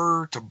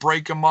whoever to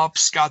break him up.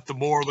 Scott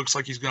D'Amore looks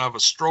like he's going to have a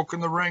stroke in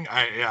the ring.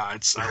 I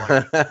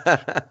like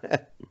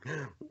it.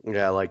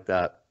 Yeah, I like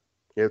that.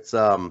 It's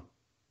going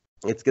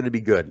to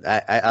be good.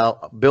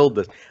 I'll build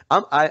this.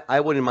 I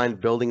wouldn't mind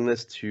building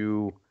this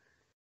to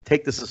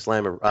take this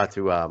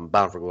to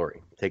Bound for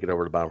Glory. Take it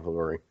over to Bound for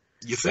Glory.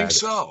 You think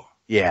so?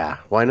 Yeah,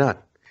 why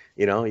not?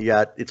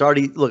 It's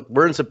already, look,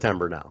 we're in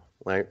September now.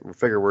 Right? We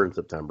figure we're in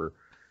September.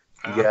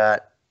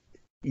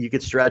 You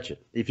could stretch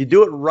it. If you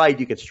do it right,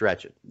 you could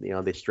stretch it.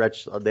 They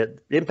stretch.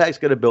 Impact's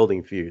good at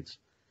building feuds.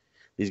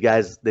 These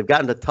guys, they've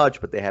gotten a touch,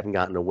 but they haven't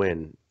gotten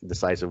a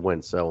decisive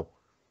win. So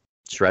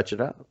stretch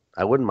it out.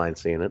 I wouldn't mind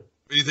seeing it.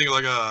 Do you think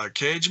like a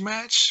cage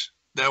match?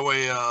 That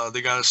way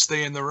they got to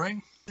stay in the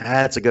ring?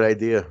 That's a good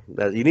idea.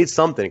 You need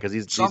something because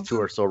these two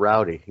are so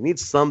rowdy. You need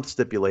some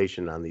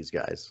stipulation on these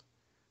guys.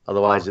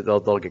 Otherwise,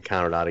 they'll get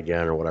counted out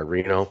again or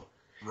whatever,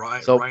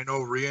 Right. So, Rhino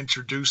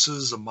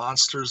reintroduces a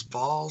Monsters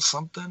Ball,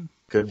 something?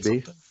 Could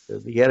be.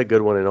 He had a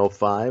good one in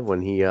 2005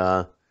 when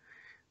the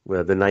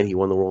night he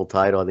won the world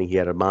title. I think he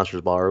had a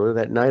Monsters Ball earlier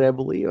that night, I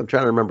believe. I'm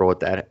trying to remember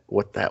what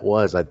that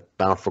was. I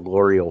Bound for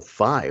Glory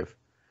 2005.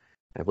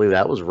 I believe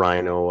that was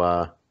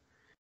Rhino.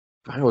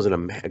 Rhino was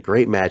in a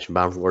great match in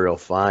Bound for Glory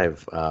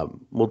 2005. I'll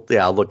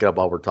look it up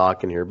while we're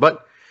talking here.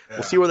 But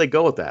we'll see where they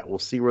go with that. We'll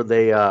see where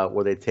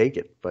they take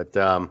it. But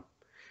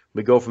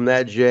we go from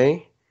that,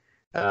 Jay.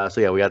 We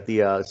got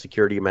the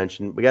security you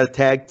mentioned. We got a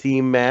tag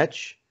team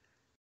match.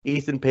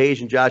 Ethan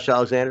Page and Josh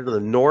Alexander to the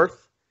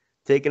north,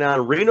 taking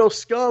on Reno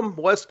Scum,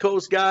 West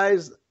Coast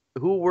guys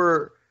who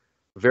were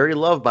very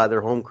loved by their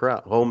home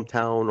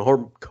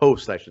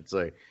coast, I should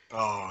say.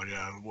 Oh,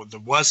 yeah. The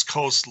West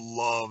Coast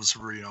loves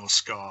Reno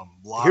Scum.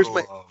 Love.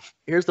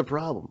 Here's the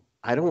problem.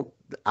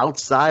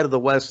 Outside of the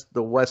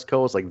West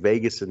Coast, like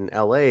Vegas and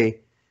LA,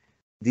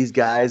 these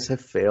guys have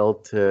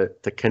failed to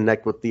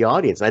connect with the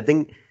audience. I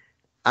think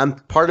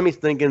part of me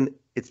thinking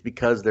it's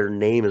because their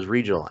name is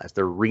regionalized.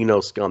 They're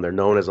Reno Scum. They're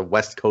known as a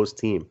West Coast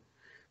team.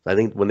 So I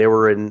think when they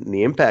were in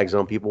the Impact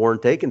Zone, people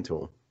weren't taken to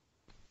them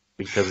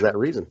because of that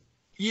reason.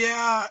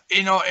 Yeah,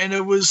 and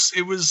there was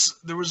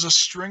a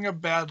string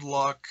of bad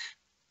luck.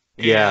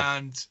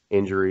 And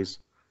injuries.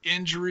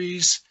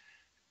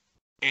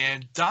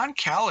 And Don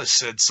Callis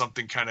said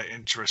something kind of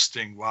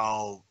interesting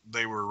while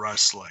they were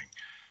wrestling.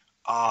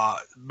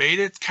 Made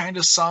it kind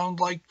of sound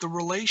like the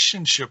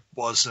relationship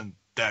wasn't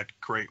that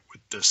great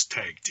with this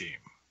tag team.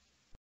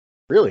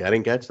 Really? I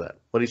didn't catch that.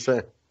 What did he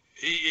say?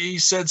 He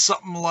said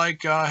something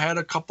like, had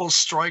a couple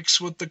strikes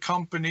with the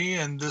company,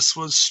 and this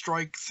was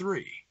strike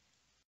 3.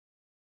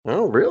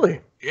 Oh,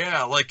 really?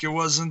 Yeah, like it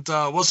wasn't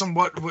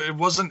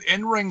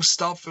in-ring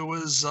stuff. It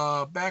was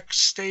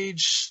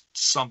backstage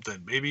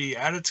something, maybe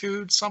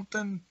attitude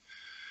something.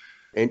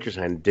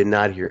 Interesting. I did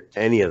not hear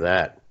any of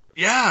that.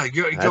 Yeah,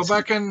 go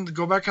back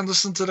and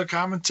listen to the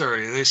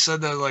commentary. They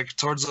said that like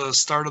towards the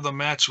start of the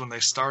match when they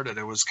started,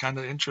 it was kind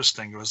of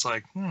interesting. It was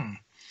like,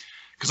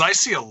 because I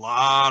see a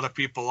lot of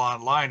people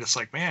online. It's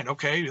like, man,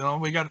 okay,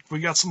 we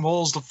got some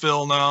holes to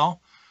fill now.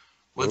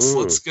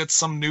 Let's get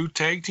some new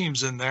tag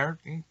teams in there.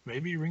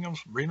 Maybe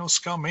Reno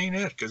Scum ain't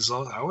it? Because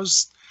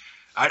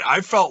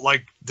I felt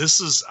like this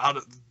is out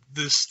of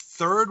this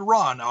third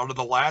run out of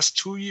the last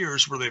 2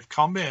 years where they've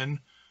come in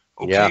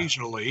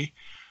occasionally.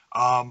 Yeah.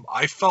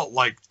 I felt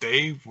like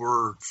they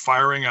were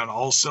firing on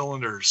all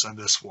cylinders on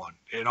this one,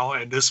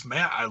 and this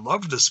match, I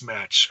loved this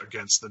match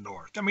against the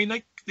North. I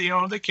mean,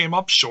 they came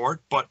up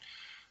short, but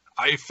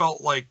I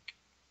felt like,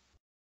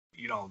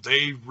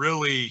 they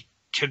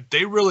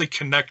really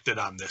connected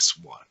on this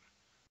one.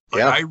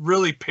 Like, I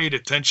really paid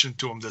attention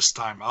to them this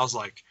time. I was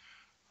like,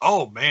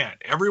 oh man,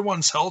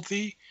 everyone's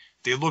healthy.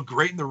 They look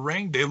great in the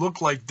ring. They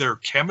look like their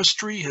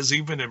chemistry has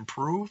even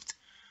improved.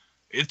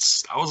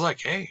 I was like,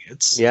 hey,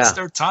 it's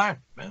their time,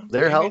 man.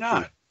 They're healthy.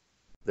 Not.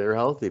 They're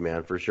healthy,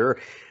 man, for sure.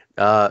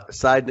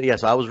 Yes,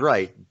 I was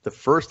right. The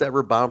first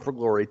ever Bound for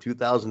Glory,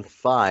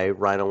 2005,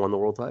 Rhino won the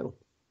world title.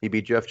 He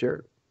beat Jeff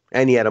Jarrett,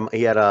 and I think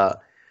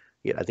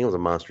it was a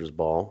Monsters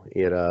Ball.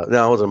 No,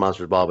 it wasn't a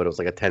Monsters Ball, but it was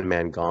like a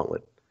 10-man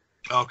gauntlet.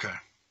 Okay.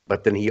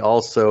 But then he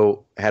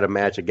also had a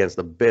match against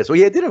Abyss. Well,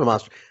 he did have a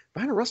Monster.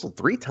 Rhino wrestled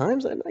 3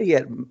 times.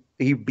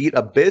 He beat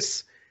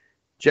Abyss,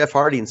 Jeff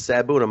Hardy, and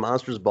Sabu in a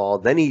Monsters Ball.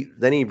 Then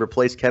he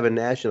replaced Kevin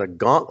Nash in a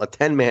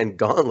 10-man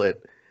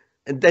gauntlet,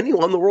 and then he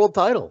won the world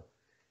title.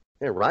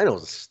 Man,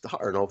 Rhino's a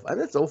star. And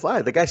that's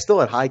 05. The guy's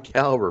still at high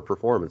caliber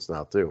performance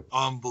now too.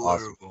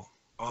 Unbelievable.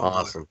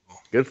 Awesome.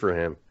 Good for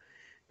him.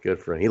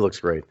 He looks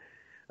great.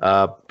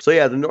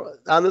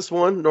 On this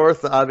one,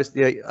 North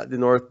obviously the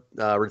North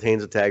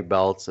retains the tag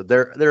belts.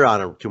 They're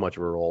on too much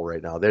of a roll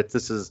right now.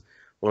 This is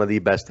one of the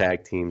best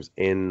tag teams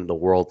in the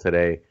world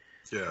today.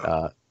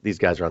 Yeah. These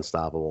guys are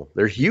unstoppable.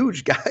 They're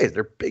huge guys.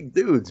 They're big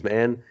dudes,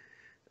 man.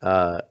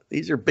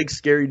 These are big,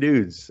 scary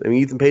dudes. I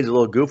mean, Ethan Page is a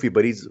little goofy,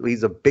 but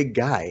he's a big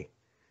guy.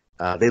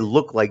 They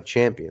look like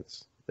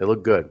champions. They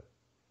look good.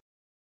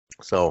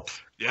 So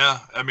yeah,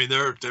 I mean,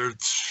 they're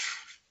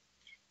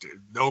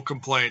no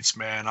complaints,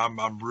 man.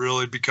 I'm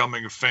really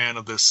becoming a fan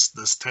of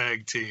this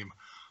tag team,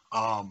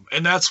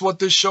 and that's what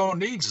this show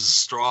needs is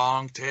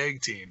strong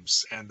tag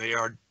teams, and they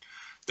are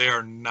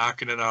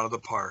knocking it out of the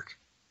park.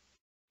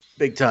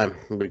 Big time.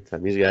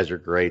 These guys are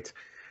great.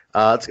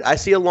 I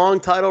see a long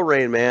title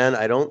reign, man.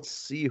 I don't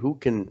see who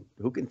can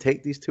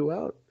take these two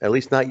out. At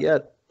least not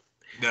yet.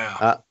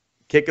 Yeah.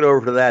 Kick it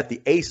over to that.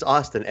 The Ace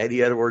Austin,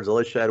 Eddie Edwards,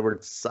 Alicia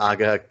Edwards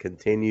saga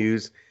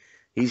continues.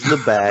 He's in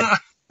the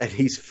back, and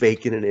he's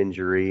faking an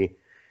injury.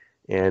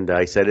 And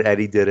I said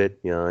Eddie did it.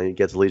 He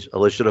gets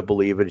Alicia to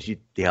believe it.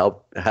 She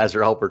has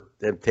her help her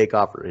take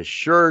off his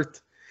shirt.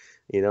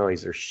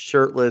 He's there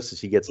shirtless.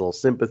 She gets a little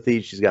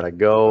sympathy. She's got to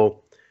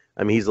go.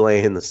 I mean, he's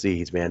laying in the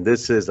seeds, man.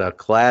 This is a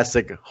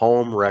classic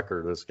home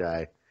wrecker, this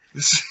guy.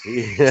 What a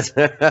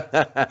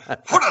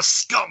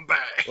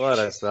scumbag. What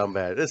a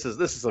scumbag. This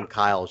is some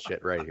Kyle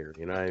shit right here.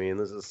 You know what I mean?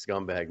 This is a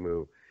scumbag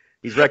move.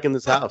 He's wrecking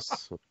this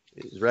house.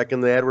 He's wrecking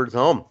the Edwards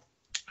home.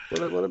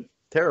 What a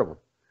terrible.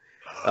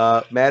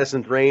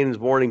 Madison Rain's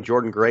warning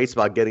Jordan Grace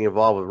about getting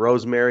involved with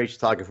Rosemary. She's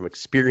talking from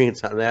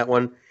experience on that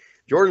one.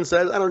 Jordan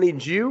says, I don't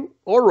need you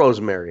or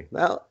Rosemary.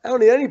 Now, I don't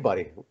need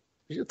anybody.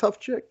 She's a tough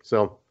chick.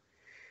 So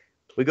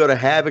we go to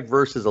Havoc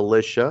versus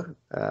Alicia.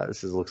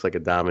 Looks like a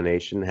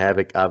domination.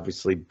 Havoc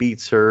obviously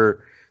beats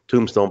her.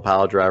 Tombstone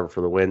pile driver for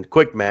the win.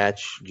 Quick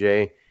match,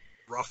 Jay.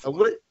 Rough.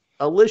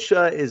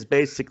 Alicia is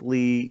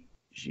basically,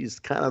 she's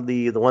kind of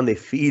the one they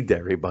feed to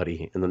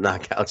everybody in the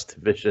knockouts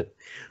division.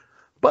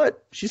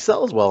 But she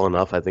sells well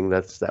enough. I think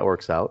that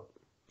works out.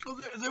 Well,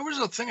 there was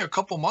a thing a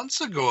couple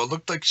months ago. It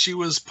looked like she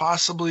was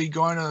possibly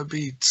going to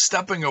be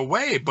stepping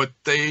away, but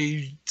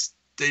they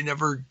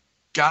never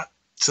got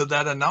to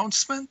that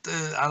announcement.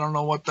 I don't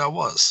know what that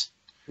was.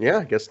 Yeah,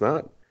 I guess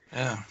not.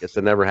 Yeah. Guess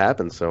it never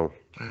happened, so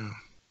yeah.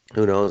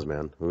 Who knows,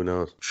 man? Who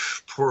knows?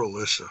 Poor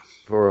Alicia.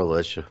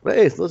 But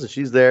hey, listen,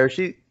 she's there.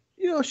 She's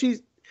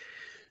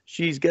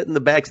getting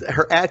the back.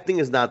 Her acting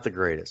is not the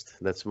greatest.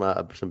 That's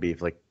some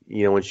beef. Like,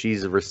 when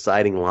she's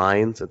reciting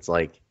lines, it's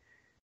like,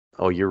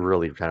 oh, you're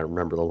really trying to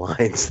remember the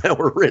lines that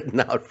were written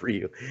out for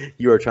you.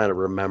 You are trying to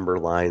remember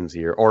lines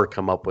here or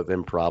come up with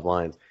improv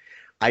lines.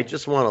 I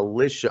just want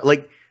Alicia.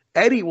 Like,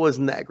 Eddie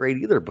wasn't that great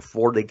either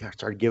before they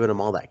started giving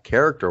him all that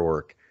character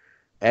work.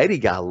 Eddie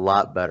got a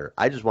lot better.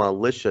 I just want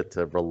Alicia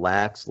to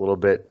relax a little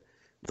bit,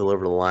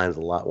 deliver the lines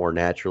a lot more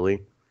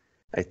naturally.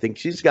 I think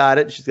she's got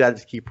it. She's got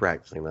to keep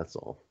practicing. That's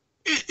all.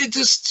 It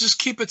just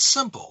keep it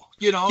simple,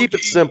 Keep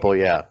it simple,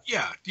 yeah.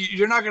 Yeah,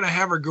 you're not going to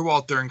have her go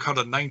out there and cut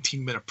a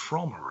 19-minute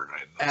promo or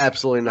anything.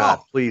 Absolutely not.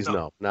 No, please,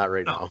 no. Not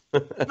right now.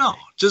 No,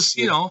 just,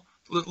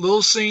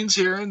 little scenes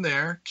here and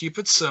there. Keep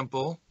it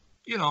simple.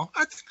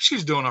 I think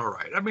she's doing all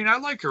right. I mean, I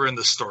like her in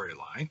the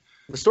storyline.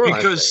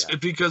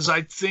 Because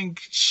I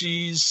think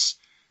she's,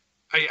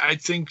 I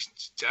think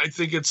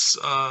it's,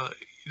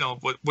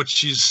 what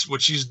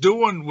she's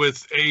doing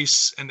with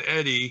Ace and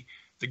Eddie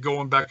the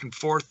going back and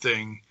forth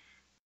thing,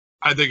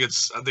 I think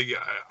it's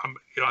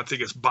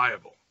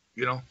viable.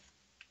 You know.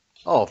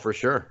 Oh, for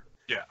sure.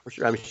 Yeah. For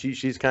sure. I mean,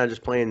 she's kind of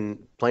just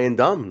playing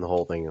dumb the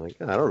whole thing.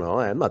 Like, I don't know.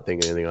 I'm not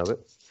thinking anything of it.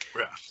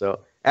 Yeah.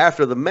 So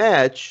after the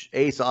match,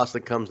 Ace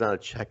Austin comes down to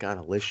check on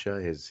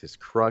Alicia, his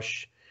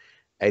crush.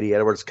 Eddie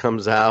Edwards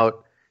comes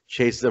out,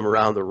 chases him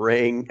around the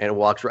ring, and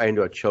walks right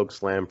into a choke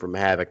slam from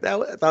Havoc.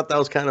 I thought that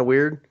was kind of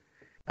weird.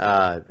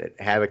 That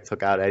Havoc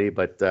took out Eddie,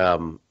 but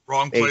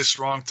wrong place,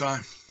 wrong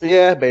time.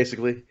 Yeah,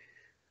 basically.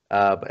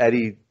 But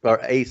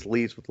Ace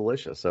leaves with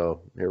Alicia,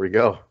 so here we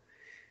go.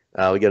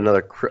 We get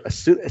another as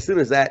soon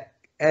as that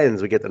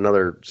ends, we get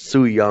another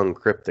Su Yung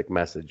cryptic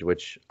message,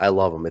 which I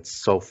love them. It's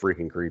so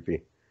freaking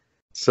creepy,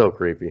 so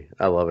creepy.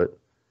 I love it.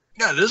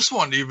 Yeah, this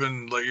one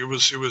even like it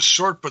was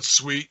short but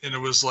sweet, and it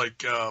was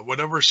like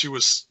whatever she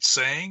was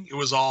saying, it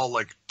was all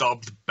like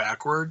dubbed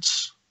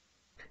backwards.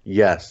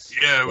 Yes.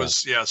 Yeah, it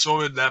was. Yeah,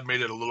 so that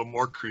made it a little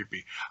more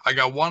creepy. I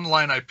got one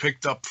line I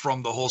picked up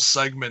from the whole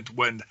segment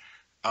when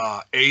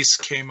Ace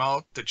came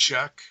out to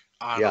check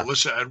on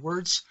Alicia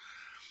Edwards.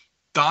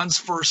 Don's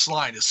first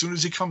line, as soon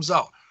as he comes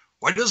out,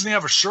 why doesn't he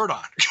have a shirt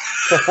on?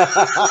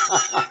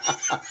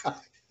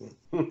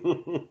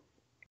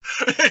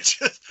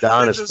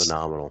 Don is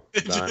phenomenal.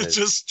 It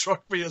just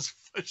struck me as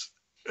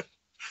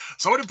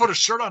somebody put a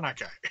shirt on that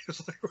guy.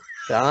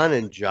 Don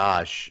and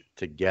Josh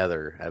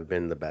together have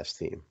been the best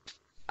team.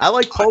 I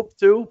like Pope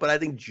too, but I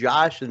think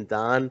Josh and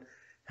Don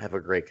have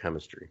a great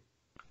chemistry.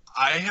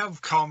 I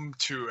have come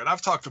to, and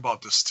I've talked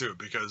about this too,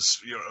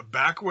 because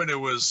back when it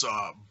was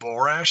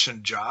Borash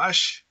and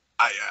Josh,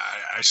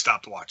 I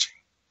stopped watching.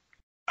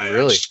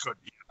 Really? I just couldn't,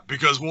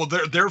 because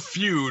their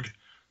feud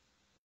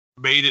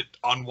made it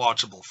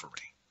unwatchable for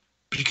me.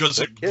 Because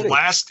it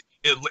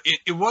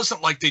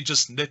wasn't like they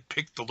just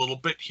nitpicked a little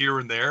bit here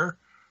and there,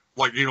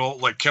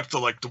 like kept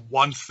the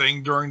one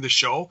thing during the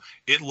show.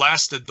 It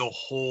lasted the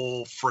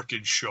whole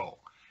freaking show,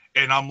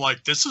 and I'm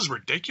like, this is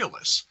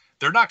ridiculous.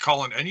 They're not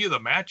calling any of the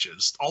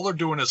matches. All they're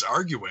doing is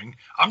arguing.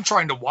 I'm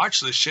trying to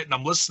watch this shit, and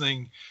I'm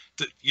listening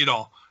to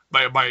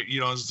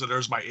so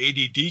there's my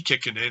ADD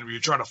kicking in. Where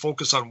you're trying to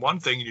focus on one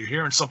thing and you're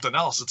hearing something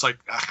else. It's like.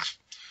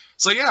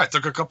 So yeah, I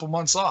took a couple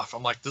months off.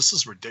 I'm like, this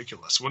is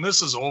ridiculous. When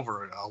this is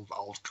over,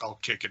 I'll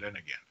kick it in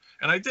again,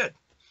 and I did.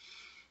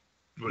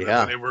 When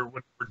we're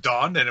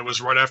done, and it was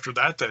right after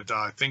that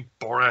I think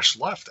Borash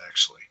left.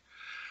 Actually,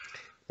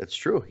 it's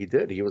true. He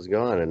did. He was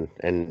gone,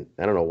 and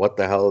I don't know what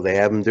the hell they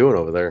have him doing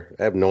over there.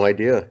 I have no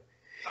idea.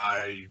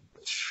 I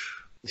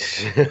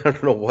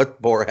don't know what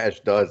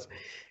Borash does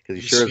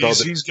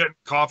because he's getting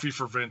coffee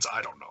for Vince.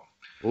 I don't know.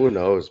 Who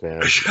knows,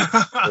 man?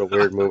 What a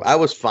weird move. I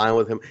was fine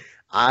with him.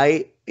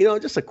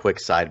 Just a quick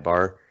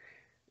sidebar.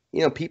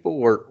 People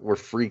were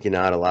freaking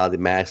out a lot of the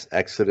mass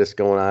exodus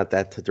going on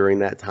during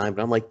that time.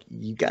 But I'm like,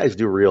 you guys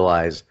do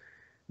realize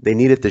they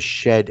needed to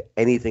shed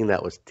anything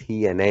that was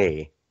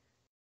TNA.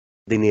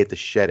 They needed to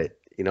shed it.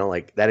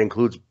 Like that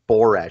includes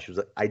Borash,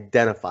 who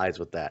identifies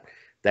with that.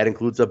 That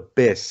includes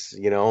Abyss.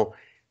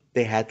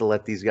 They had to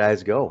let these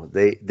guys go.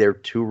 They're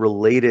too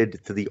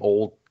related to the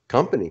old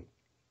company.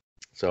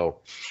 So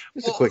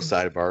just a quick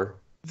sidebar.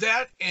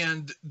 That,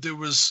 and it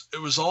was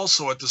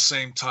also at the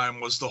same time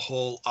was the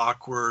whole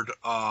awkward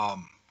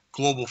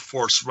Global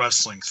Force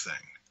Wrestling thing.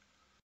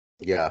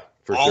 Yeah,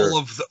 for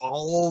sure.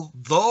 All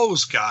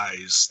those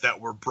guys that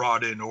were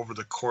brought in over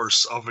the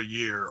course of a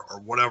year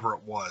or whatever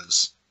it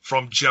was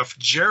from Jeff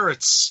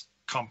Jarrett's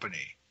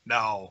company,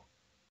 now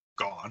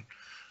gone.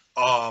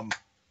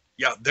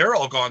 They're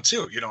all gone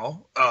too.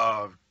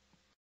 I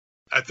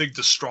think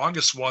the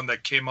strongest one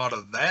that came out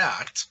of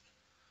that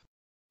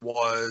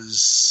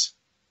was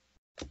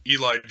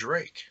Eli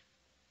Drake.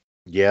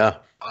 Yeah.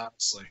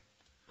 Honestly.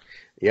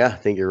 Yeah, I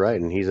think you're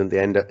right. And he's with the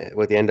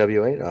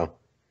NWA now.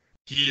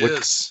 He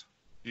is.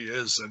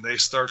 And they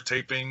start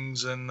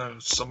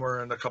tapings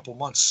somewhere in a couple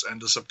months,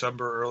 end of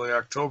September, early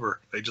October.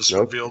 They just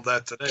revealed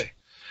that today.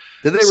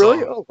 Did they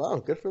really? Oh, wow.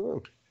 Good for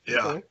them.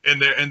 Yeah. Okay.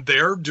 And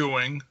they're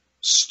doing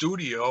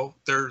studio.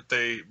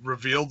 They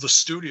revealed the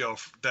studio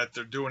that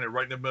they're doing it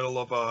right in the middle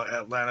of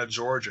Atlanta,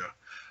 Georgia.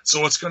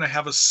 So it's going to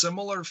have a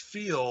similar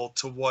feel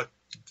to what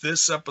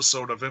this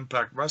episode of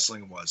Impact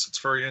Wrestling was. It's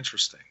very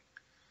interesting.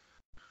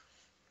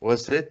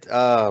 Is it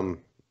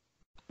doing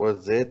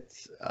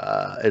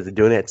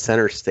it at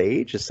Center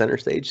Stage? Is Center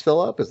Stage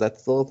still up? Is that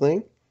still a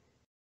thing?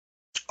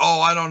 Oh,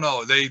 I don't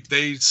know. They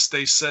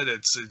said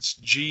it's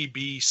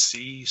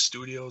GBC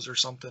Studios or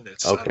something.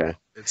 It's okay.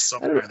 It's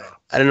something.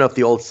 I don't know if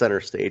the old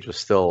Center Stage was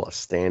still a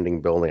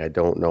standing building. I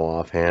don't know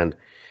offhand.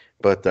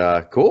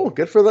 But cool.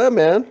 Good for them,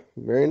 man.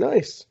 Very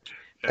nice.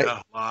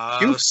 Yeah,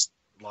 a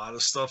lot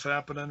of stuff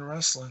happening in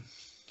wrestling.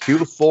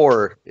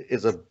 Q4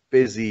 is a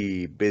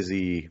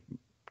busy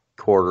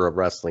quarter of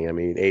wrestling. I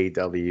mean,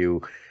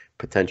 AEW,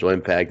 potential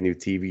Impact, new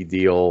TV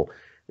deal,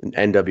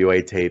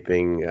 NWA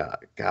taping.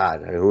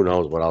 God, who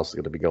knows what else is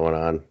going to be going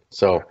on.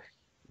 So,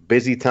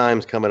 busy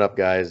times coming up,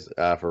 guys,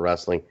 for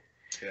wrestling.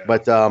 Yeah.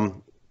 But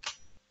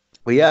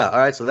yeah, all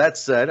right, so that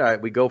said, all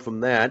right, we go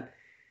from that.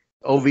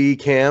 OVE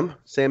Cam,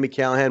 Sami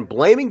Callihan,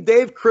 blaming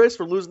Dave Chris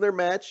for losing their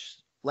match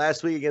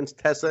last week against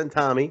Tessa and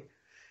Tommy.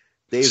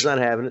 Dave's not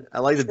having it. I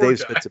like that Poor Dave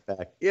guy. spits it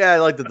back. Yeah, I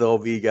like that the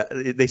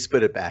OV they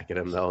spit it back at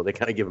him though. They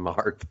kind of give him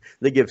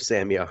they give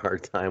Sammy a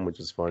hard time, which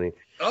is funny.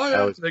 Oh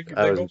yeah, they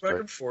go enjoying. back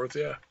and forth.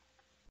 Yeah.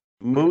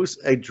 Moose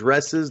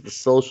addresses the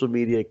social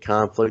media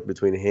conflict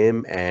between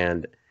him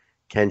and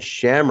Ken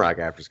Shamrock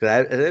after,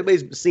 because as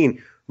everybody's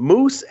seen,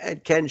 Moose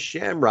and Ken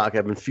Shamrock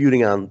have been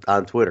feuding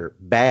on Twitter.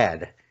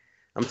 Bad.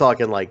 I'm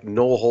talking like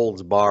no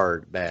holds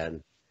barred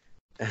bad.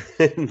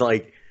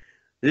 Like,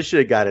 this should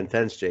have got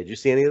intense, Jay. Did you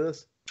see any of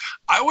this?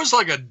 I was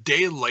like a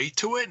day late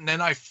to it, and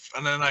then I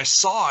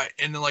saw it,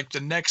 and then like the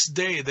next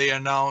day they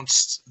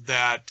announced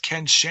that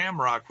Ken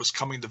Shamrock was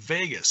coming to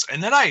Vegas,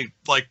 and then I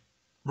like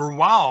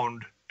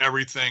rewound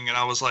everything, and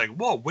I was like,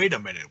 "Whoa, wait a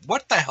minute!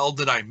 What the hell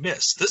did I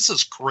miss? This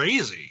is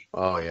crazy!"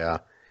 Oh yeah,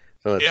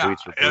 some of the Yeah,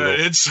 tweets are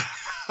brutal. it's.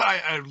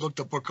 I looked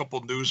up a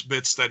couple news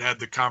bits that had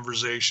the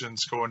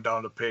conversations going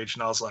down the page,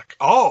 and I was like,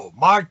 "Oh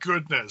my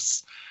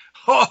goodness!"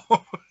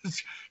 Oh,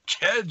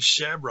 Ken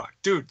Shamrock,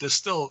 dude, he's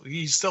still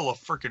a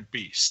freaking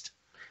beast.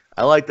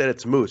 I like that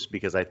it's Moose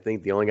because I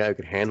think the only guy who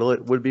could handle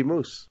it would be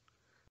Moose.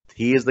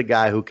 He is the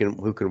guy who can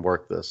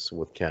work this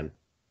with Ken.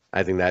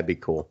 I think that'd be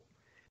cool.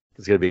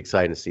 It's gonna be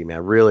exciting to see,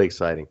 man. Really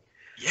exciting.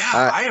 Yeah,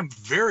 I am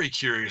very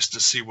curious to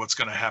see what's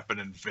going to happen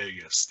in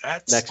Vegas.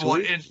 That's Next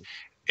week?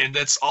 and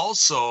that's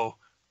also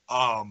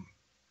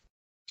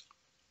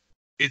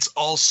it's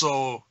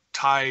also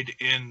tied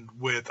in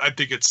with I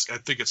think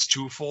it's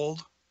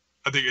twofold.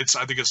 I think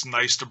it's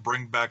nice to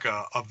bring back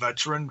a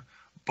veteran,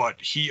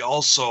 but he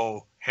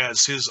also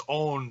has his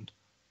own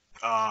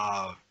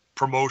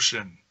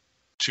promotion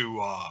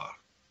to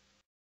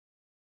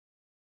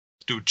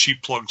do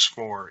cheap plugs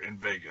for in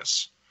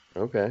Vegas.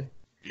 Okay.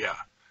 Yeah.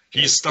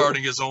 He's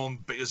starting his own.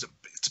 It's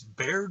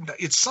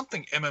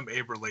something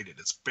MMA related.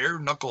 It's bare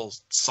knuckle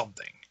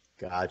something.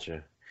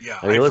 Gotcha. Yeah,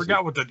 I mean,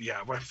 forgot what the.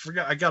 Yeah, I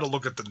forgot. I got to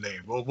look at the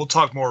name. We'll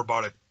talk more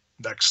about it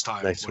next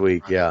time. Next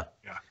week, yeah.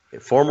 Yeah.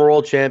 Former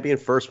world champion,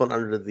 first one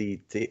under the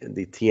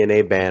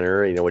TNA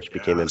banner, which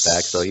became Yes.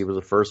 Impact. So he was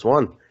the first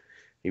one.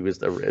 He was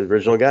the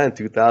original guy in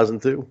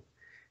 2002.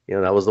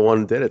 That was the one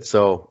who did it.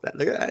 So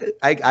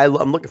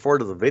I'm looking forward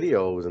to the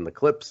videos and the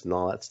clips and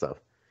all that stuff.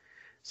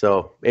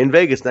 So in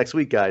Vegas next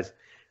week, guys.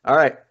 All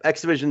right,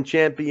 X Division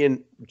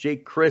champion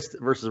Jake Christ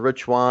versus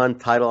Rich Swann,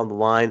 title on the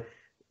line.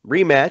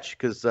 Rematch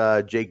because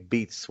Jake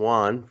beat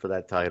Swann for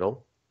that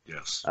title.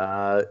 Yes.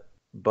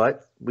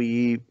 But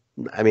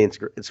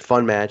it's a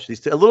fun match.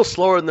 These two, a little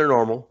slower than their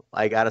normal.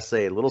 I gotta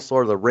say, a little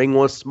slower. The ring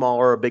was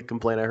smaller. A big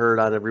complaint I heard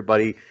on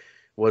everybody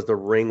was the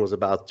ring was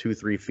about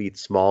 2-3 feet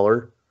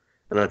smaller.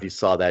 I don't know if you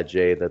saw that,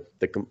 Jay. That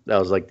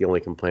was like the only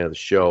complaint of the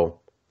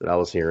show that I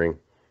was hearing.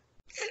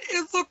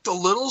 It looked a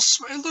little.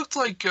 It looked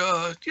like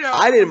I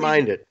didn't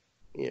mind it.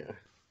 Yeah.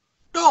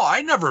 No,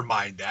 I never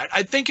mind that.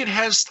 I think it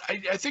has.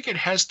 I think it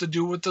has to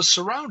do with the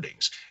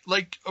surroundings.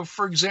 Like,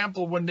 for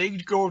example, when they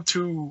go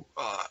to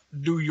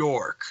New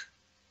York,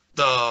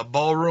 the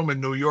ballroom in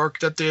New York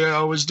that they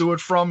always do it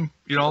from,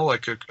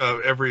 like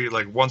every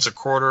once a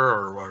quarter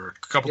or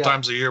a couple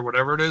times a year,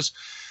 whatever it is.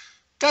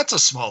 That's a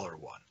smaller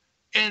one,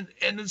 and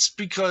it's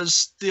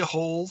because the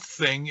whole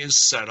thing is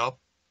set up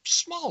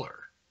smaller.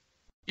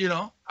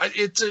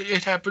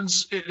 It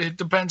happens. It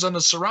depends on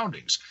the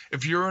surroundings.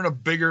 If you're in a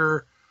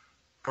bigger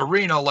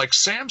arena like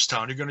Sam's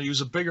Town, you're going to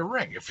use a bigger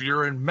ring. If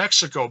you're in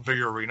Mexico,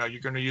 bigger arena,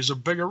 you're going to use a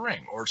bigger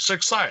ring or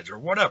 6 sides or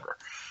whatever.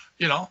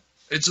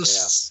 It's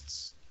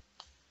just,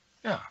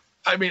 yeah.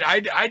 I mean,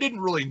 I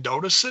didn't really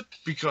notice it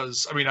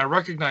because, I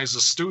recognized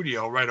the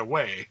studio right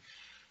away.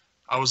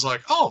 I was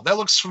like, oh, that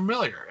looks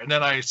familiar. And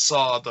then I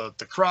saw the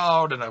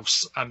crowd, and I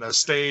was on the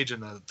stage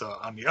and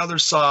on the other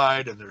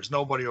side, and there's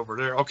nobody over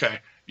there. Okay,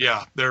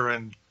 yeah, they're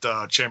in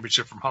the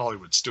Championship from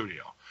Hollywood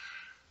studio.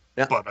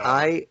 Now, but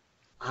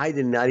I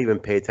did not even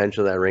pay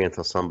attention to that ring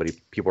until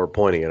people were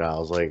pointing it out. I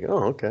was like,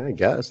 oh, okay, I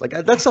guess.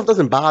 That stuff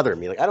doesn't bother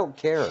me. I don't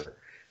care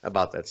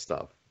about that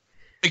stuff.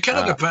 It kind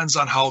of depends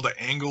on how the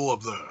angle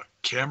of the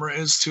camera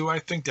is too. I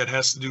think that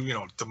has to do,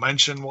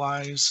 dimension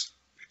wise.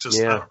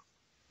 Yeah,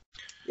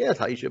 that's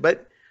how you should.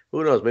 But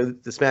who knows? Maybe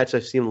this match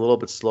seemed a little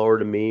bit slower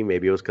to me.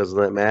 Maybe it was because of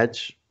that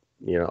match,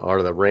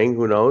 or the ring.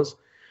 Who knows?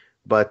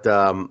 But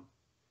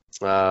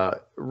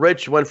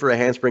Rich went for a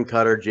handspring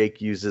cutter. Jake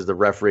uses the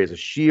referee as a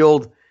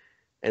shield.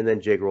 And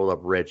then Jake rolled up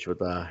Rich with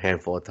a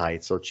handful of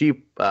tights. So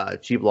cheap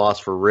loss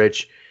for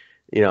Rich.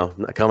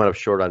 Coming up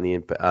short on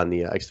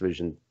the X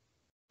Division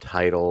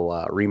title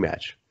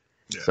rematch.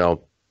 Yeah.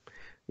 So,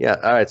 yeah.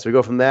 All right. So we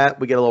go from that.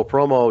 We get a little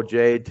promo,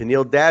 Jay.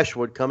 Tennille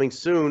Dashwood coming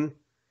soon.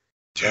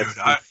 Dude,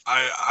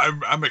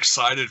 I'm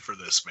excited for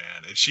this,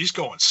 man. And she's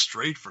going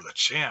straight for the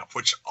champ,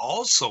 which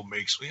also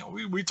makes me.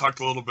 We talked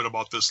a little bit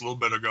about this a little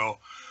bit ago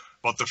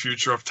about the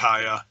future of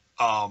Taya.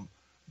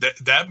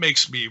 That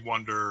makes me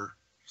wonder.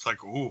 It's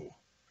like, ooh.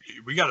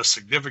 We got a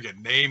significant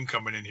name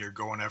coming in here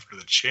going after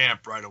the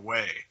champ right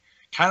away.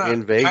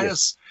 Kind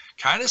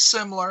of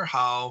similar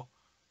how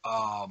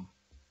I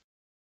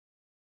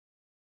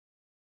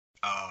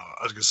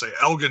was gonna say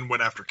Elgin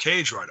went after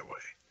Cage right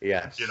away.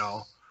 Yes.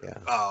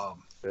 Yeah.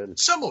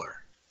 Similar,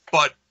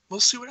 but we'll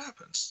see what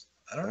happens.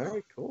 I don't know. All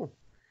right,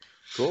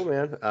 cool,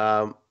 man.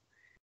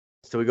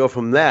 So we go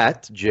from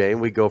that, Jay.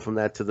 We go from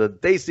that to the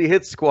Daisy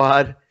Hit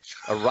Squad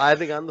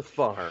arriving on the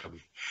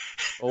farm.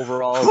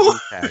 Overall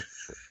impact.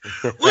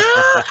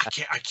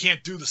 I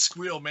can't do the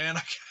squeal, man.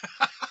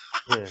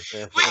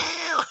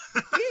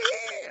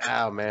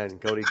 Oh man,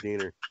 Cody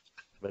Deaner.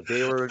 But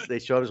they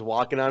showed us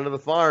walking onto the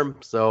farm,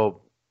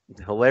 so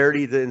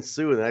hilarity to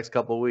ensue in the next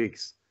couple of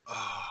weeks. Oh,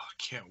 I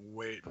can't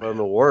wait, for them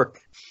to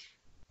work.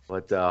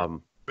 But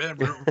man,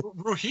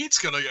 Rohit's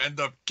gonna end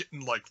up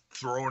getting like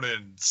thrown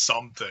in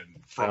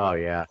something from. Oh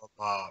yeah,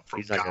 from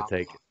he's not gonna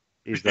take it.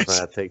 He's definitely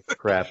not take the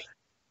crap.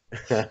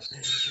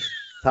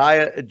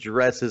 Taya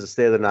addresses the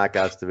state of the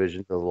knockouts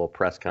division in a little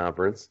press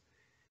conference.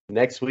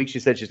 Next week, she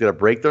said she's going to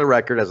break the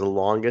record as the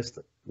longest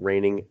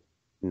reigning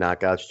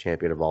knockouts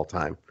champion of all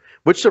time,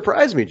 which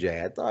surprised me, Jay.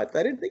 I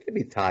didn't think it'd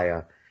be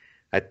Taya.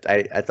 I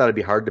thought it'd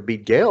be hard to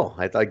beat Gail.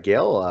 I thought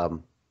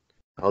Gail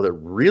held it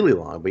really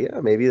long, but yeah,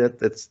 maybe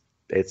it's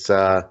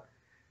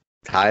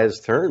Taya's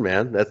turn,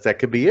 man. That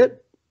could be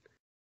it.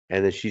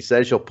 And then she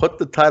says she'll put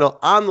the title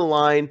on the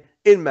line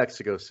in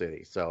Mexico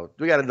City. So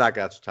we got a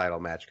knockouts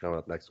title match coming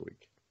up next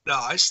week. No,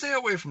 I stay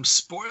away from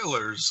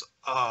spoilers.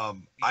 I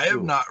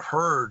have not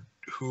heard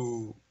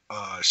who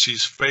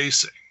she's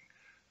facing.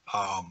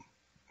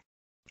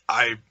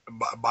 My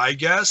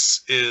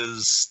guess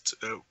is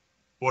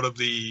one of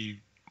the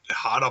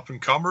hot up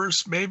and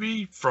comers,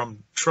 maybe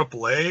from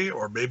AAA,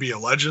 or maybe a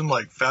legend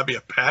like Fabi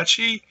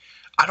Apache.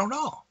 I don't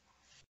know.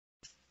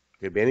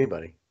 Could be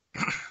anybody.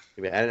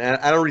 And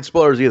I don't read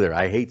spoilers either.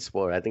 I hate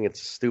spoilers. I think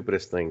it's the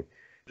stupidest thing.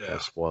 Yeah.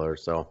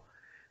 Spoilers. So,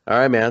 all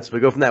right, man. So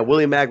we go from that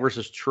Willie Mack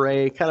versus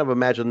Trey. Kind of a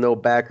match with no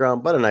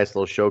background, but a nice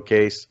little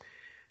showcase.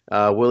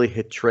 Willie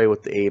hit Trey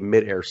with a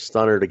mid-air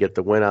stunner to get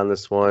the win on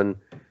this one.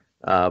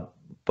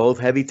 Both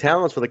heavy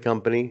talents for the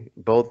company.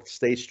 Both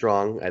stay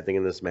strong, I think,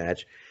 in this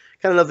match.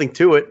 Kind of nothing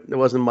to it. There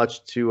wasn't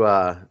much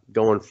to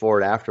going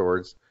forward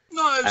afterwards.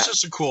 No, it was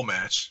just a cool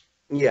match.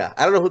 Yeah.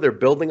 I don't know who they're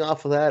building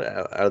off of that.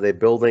 Are they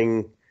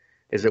building...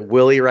 Is it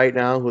Willie right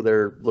now who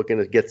they're looking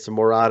to get some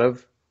more out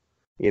of?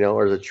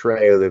 Or is it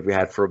Trey who they've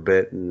had for a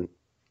bit and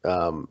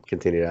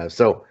continue to have?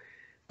 So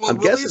I'm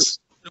guessing...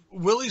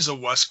 Willie's a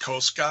West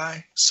Coast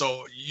guy,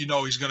 so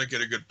he's going to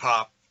get a good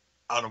pop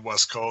out of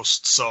West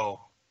Coast. So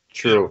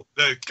true.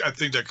 I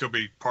think that could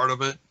be part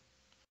of it.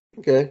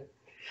 Okay,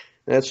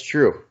 that's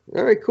true.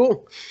 All right,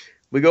 cool.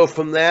 We go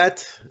from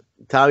that.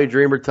 Tommy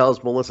Dreamer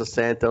tells Melissa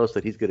Santos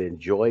that he's going to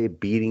enjoy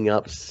beating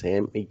up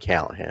Sami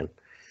Callihan.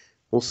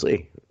 We'll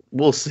see.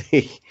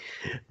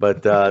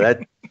 But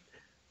that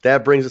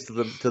brings us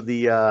to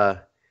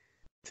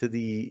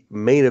the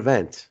main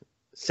event.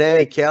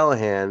 Sami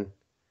Callihan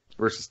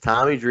versus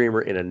Tommy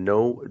Dreamer in a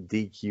no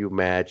DQ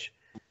match.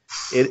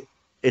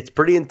 It's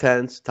pretty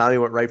intense. Tommy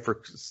went right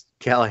for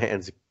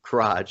Callahan's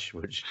crotch,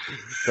 which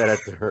that had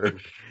to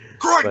hurt.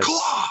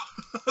 Claw.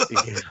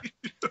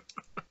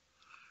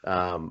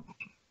 Yeah.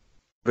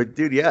 But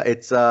dude, yeah,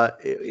 this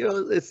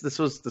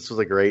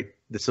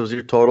was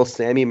your total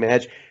Sami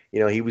match.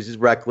 He was just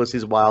reckless,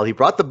 he's wild. He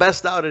brought the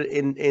best out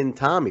in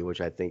Tommy,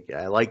 which I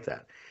like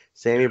that.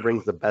 Sami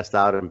brings the best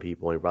out in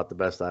people, and he brought the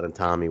best out in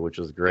Tommy, which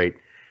was great.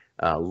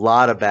 A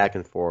lot of back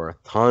and forth,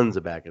 tons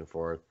of back and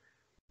forth.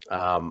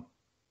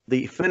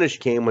 The finish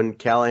came when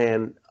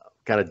Callihan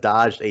kind of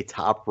dodged a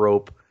top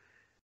rope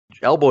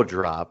elbow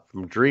drop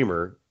from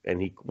Dreamer,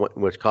 and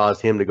which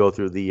caused him to go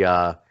through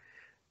the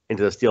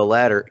into the steel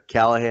ladder.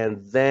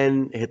 Callihan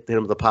then hit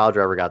him with a pile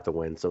driver, got the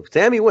win. So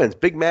Sami wins.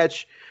 Big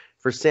match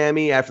for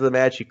Sami. After the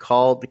match, he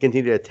called to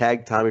continue to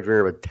attack Tommy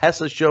Dreamer, but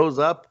Tessa shows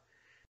up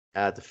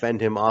to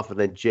fend him off, and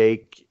then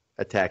Jake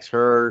attacks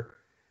her,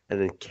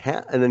 and then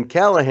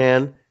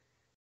Callihan,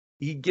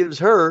 he gives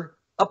her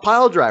a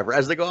pile driver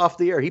as they go off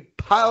the air. He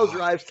pile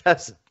drives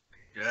Tessa.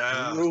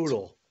 Yeah.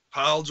 Brutal.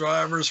 Pile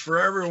drivers for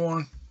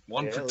everyone.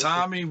 One for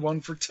Tommy,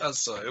 one for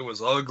Tessa. It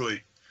was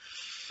ugly.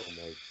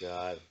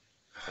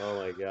 Oh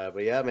my god.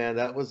 But yeah, man,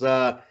 that was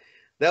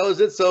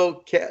it.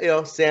 So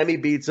Sami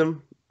beats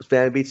him.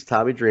 Sami beats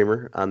Tommy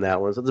Dreamer on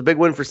that one. So it's a big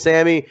win for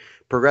Sami.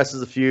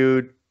 Progresses the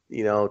feud.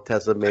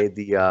 Tessa made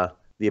the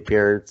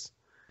appearance.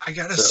 I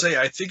gotta say,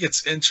 I think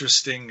it's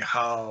interesting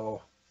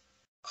how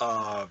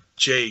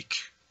Jake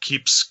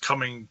keeps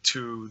coming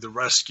to the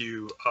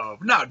rescue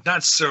of not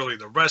necessarily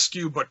the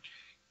rescue, but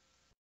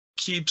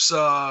keeps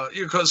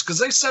because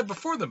they said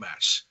before the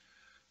match,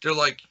 they're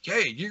like,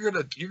 hey, you're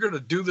gonna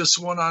do this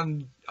one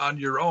on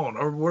your own,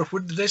 or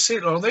what did they say?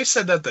 Oh, they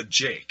said that to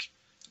Jake.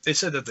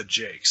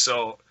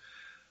 So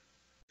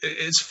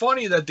it's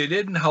funny that they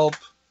didn't help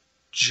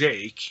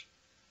Jake,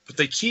 but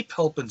they keep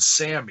helping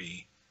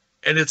Sami,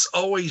 and it's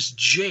always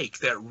Jake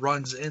that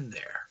runs in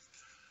there.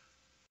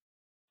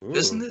 Ooh.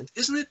 Isn't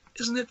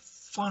it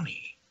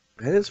funny?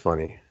 It is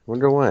funny.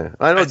 Wonder why.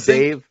 I know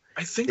Dave.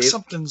 I think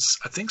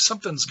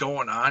something's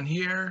going on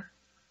here,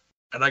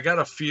 and I got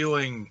a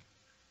feeling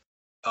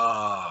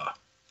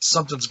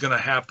something's gonna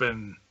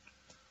happen.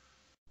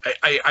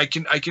 I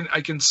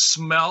can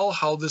smell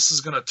how this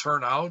is gonna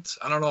turn out.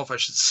 I don't know if I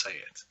should say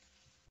it.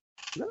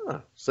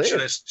 No, say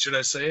it. Should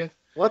I say it?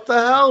 What the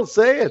hell?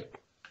 Say it.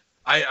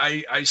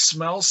 I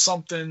smell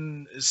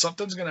something.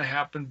 Something's gonna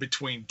happen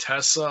between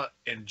Tessa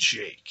and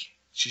Jake.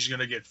 She's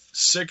gonna get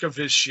sick of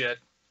his shit,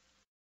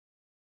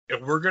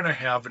 and we're gonna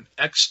have an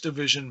X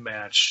Division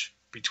match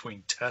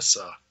between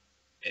Tessa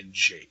and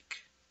Jake.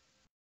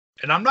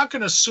 And I'm not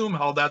gonna assume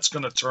how that's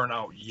gonna turn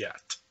out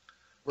yet,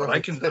 but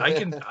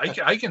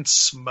Right. I can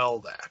smell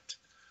that.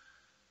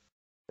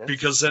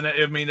 Because then,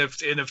 I mean,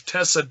 if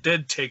Tessa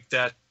did take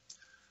that,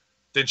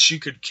 then she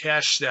could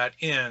cash that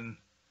in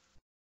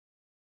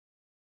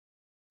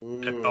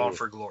at Bound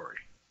for Glory.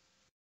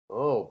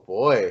 Oh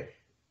boy!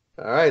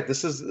 All right,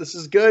 this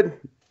is good.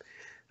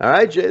 All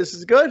right, Jay, this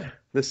is good.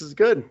 This is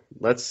good.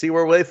 Let's see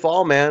where they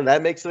fall, man.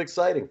 That makes it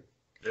exciting.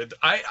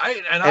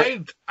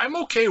 I'm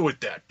okay with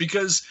that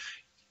because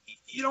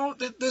you know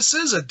this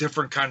is a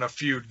different kind of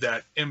feud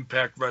that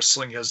Impact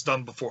Wrestling has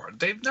done before.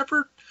 They've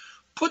never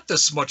put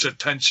this much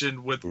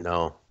attention with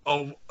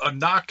a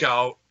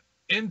knockout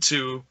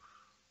into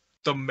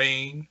the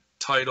main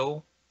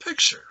title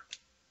picture.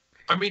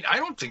 I mean, I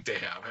don't think they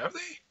have they?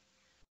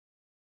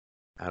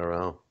 I don't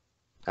know.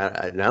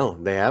 No,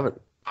 they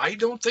haven't. I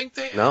don't think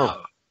they No.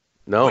 have.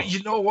 No. But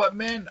you know what,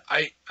 man?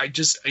 I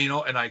just, you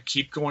know, and I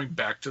keep going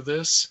back to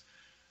this.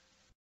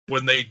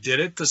 When they did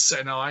it,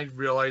 now I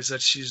realize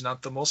that she's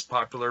not the most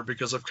popular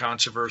because of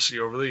controversy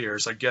over the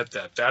years. I get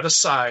that. That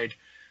aside,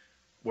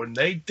 when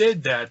they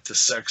did that to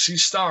Sexy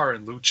Star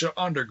and Lucha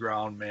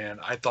Underground, man,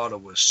 I thought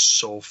it was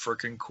so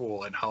freaking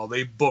cool and how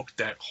they booked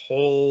that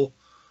whole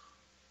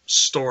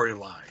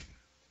storyline.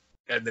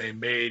 And they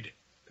made,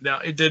 now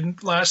it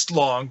didn't last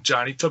long.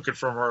 Johnny took it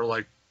from her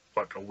like,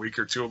 what, a week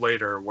or two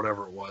later or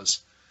whatever it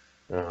was.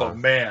 But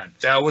man,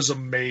 that was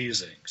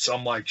amazing. So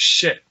I'm like,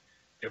 shit,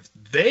 if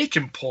they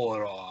can pull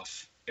it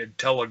off and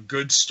tell a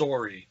good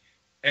story,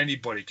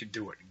 anybody can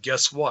do it. And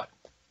guess what?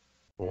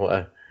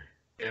 What?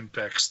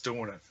 Impact's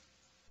doing it.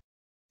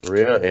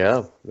 Real,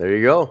 yeah. There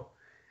you go.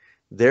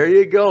 There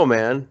you go,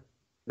 man.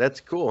 That's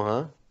cool,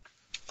 huh?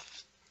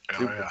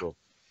 Super cool.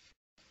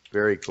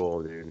 Very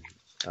cool, dude.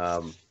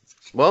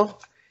 Well,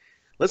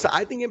 listen,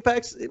 I think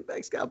Impact's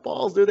got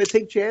balls, dude. They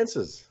take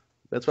chances.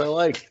 That's what I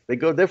like. They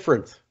go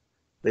different.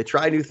 They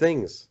try new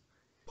things.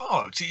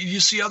 Oh,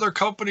 you see other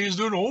companies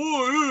doing,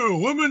 oh, yeah,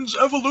 women's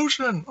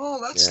evolution. Oh,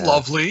 that's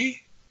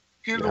lovely.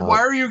 You know, why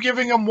are you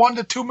giving them 1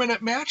 to 2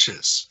 minute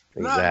matches?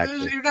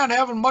 Exactly. You're not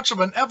having much of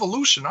an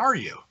evolution, are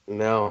you?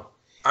 No.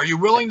 Are you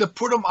willing to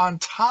put them on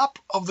top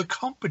of the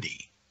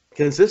company?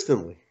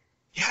 Consistently.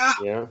 Yeah.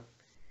 Yeah.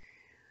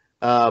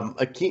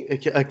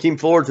 Akeem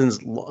Fullerton's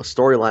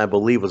storyline, I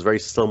believe, was very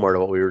similar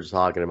to what we were just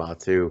talking about,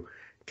 too.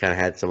 Kind of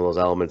had some of those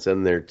elements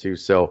in there, too.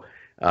 So,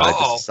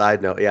 just a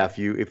side note, yeah,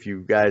 if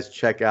you guys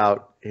check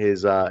out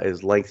his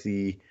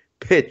lengthy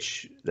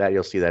pitch, that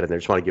you'll see that in there.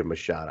 Just want to give him a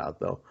shout out,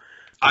 though.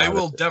 I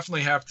will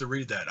definitely have to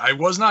read that. I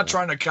was not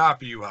trying to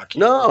copy you, Hakeem.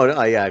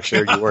 No, yeah, I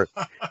figured you weren't.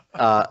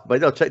 But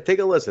no, take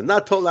a listen.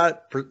 Not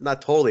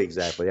totally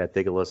exactly. Yeah,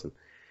 take a listen.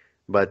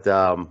 But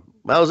that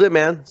was it,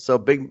 man. So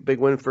big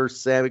win for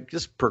Sam. It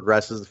just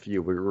progresses the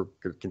feud. We're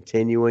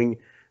continuing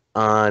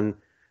on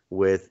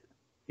with,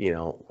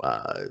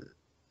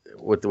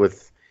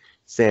 with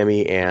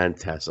Sammy and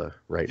Tessa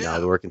right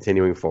now. We're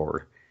continuing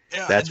forward.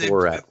 Yeah, that's where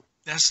we're at.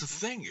 That's the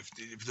thing.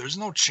 If there's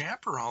no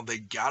champ around, they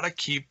gotta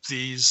keep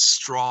these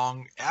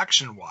strong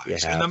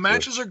action-wise. And the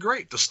matches are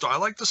great. I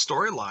like the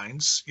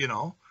storylines.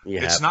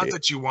 It's not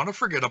that you want to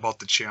forget about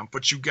the champ,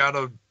 but you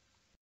gotta.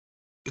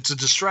 It's a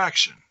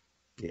distraction.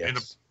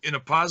 Yes. In a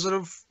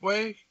positive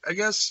way, I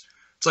guess.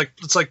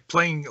 It's like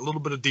playing a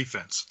little bit of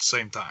defense at the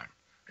same time.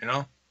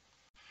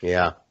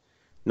 Yeah.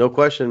 No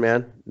question,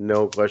 man.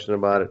 No question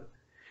about it.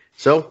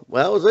 So,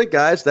 well, that was it,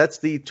 guys. That's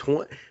August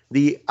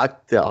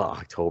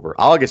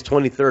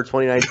 23rd,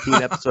 2019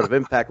 episode of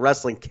Impact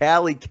Wrestling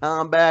Cali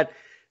Combat.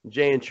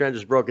 Jay and Trent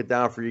just broke it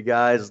down for you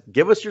guys.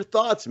 Give us your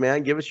thoughts,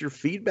 man. Give us your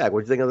feedback. What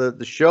do you think of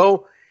the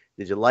show?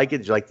 Did you like it?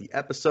 Did you like the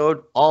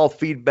episode? All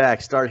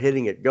feedback. Start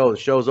hitting it. Go. The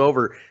show's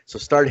over. So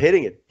start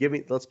hitting it.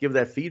 Let's give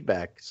that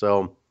feedback.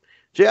 So,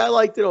 Jay, I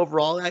liked it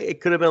overall.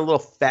 It could have been a little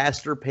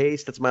faster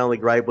paced. That's my only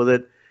gripe with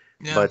it.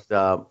 Yeah.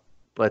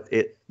 But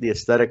the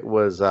aesthetic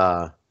was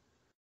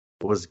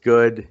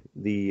good.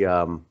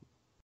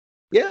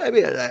 Everything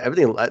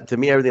to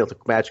me, everything else,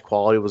 match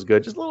quality was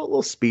good. Just a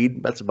little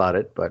speed. That's about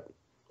it. But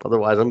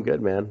otherwise, I'm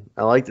good, man.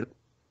 I liked it.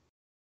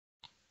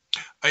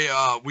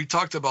 We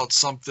talked about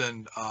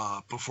something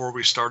before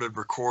we started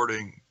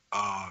recording.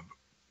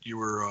 You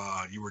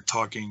were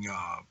talking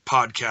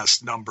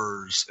podcast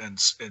numbers and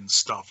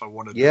stuff. I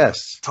wanted to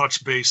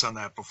touch base on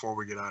that before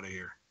we get out of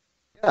here.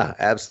 Yeah,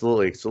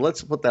 absolutely. So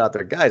let's put that out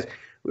there, guys.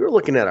 We were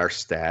looking at our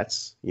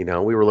stats. We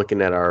were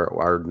looking at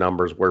our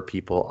numbers, where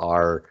people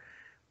are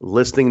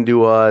listening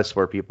to us,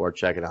 where people are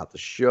checking out the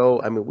show.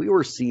 I mean, we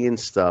were seeing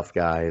stuff,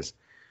 guys,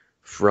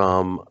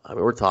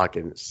 we're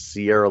talking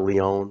Sierra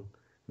Leone,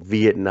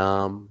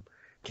 Vietnam,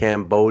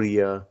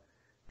 Cambodia,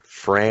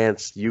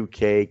 France,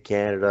 UK,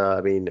 Canada.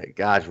 I mean,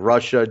 gosh,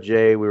 Russia,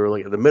 Jay. We were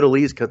looking at the Middle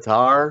East,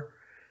 Qatar.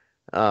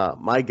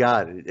 My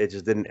God, it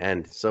just didn't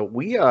end. So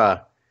we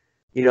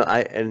You know,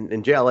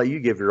 and Jay, I'll let you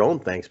give your own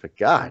thanks, but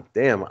God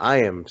damn,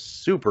 I am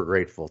super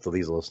grateful to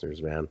these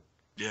listeners, man.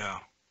 Yeah.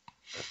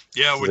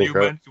 Yeah, when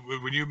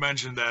you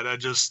mentioned that, it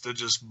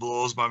just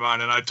blows my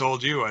mind. And I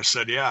told you, I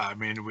said, yeah, I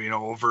mean,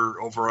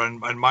 over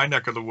in my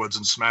neck of the woods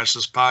and Smash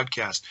This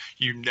Podcast,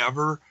 you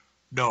never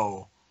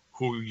know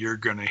who you're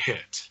gonna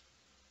hit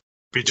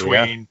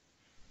between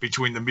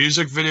the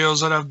music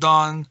videos that I've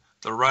done,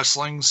 the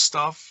wrestling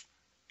stuff,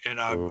 and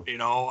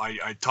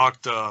I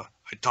talked to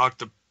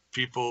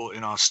people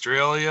in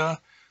Australia.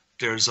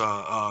 There's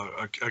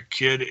a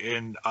kid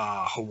in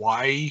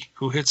Hawaii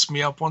who hits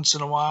me up once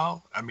in a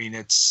while. I mean,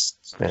 it's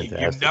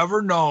you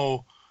never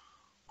know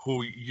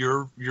who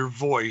your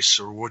voice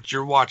or what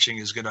you're watching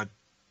is gonna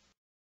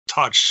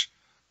touch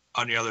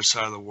on the other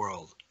side of the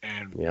world.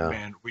 And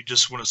man, we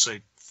just want to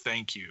say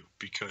thank you,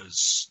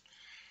 because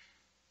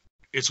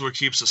it's what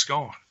keeps us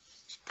going.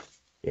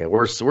 Yeah,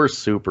 we're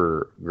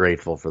super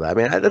grateful for that. I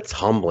mean, that's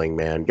humbling,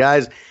 man.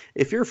 Guys,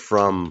 if you're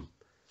from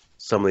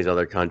some of these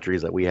other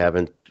countries that we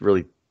haven't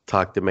really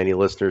talked to many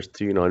listeners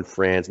to, you know, in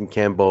France and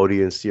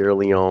Cambodia and Sierra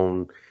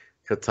Leone,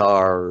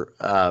 Qatar,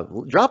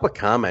 drop a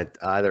comment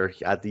either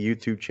at the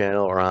YouTube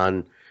channel or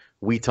on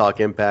We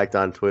Talk Impact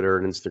on Twitter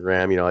and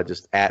Instagram. You know,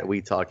 just at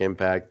We Talk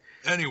Impact.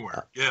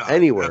 Anywhere,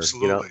 anywhere.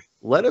 Absolutely. You know,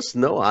 let us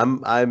know.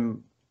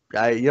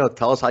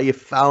 Tell us how you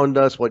found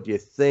us, what you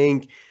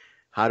think,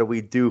 how do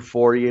we do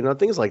for you, you know,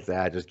 things like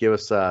that. Just give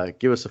us a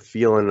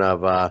feeling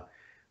of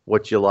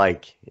what you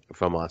like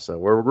from us. So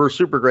we're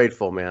super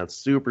grateful, man.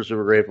 Super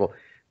grateful.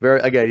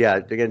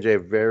 Again, Jay,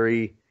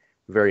 very,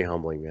 very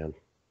humbling, man.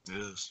 It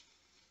is.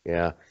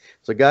 Yeah.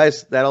 So,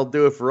 guys, that'll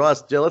do it for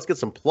us. Jay, let's get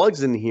some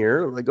plugs in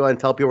here. Go ahead and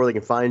tell people where they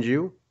can find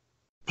you.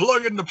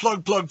 Plug in the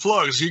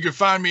plugs. You can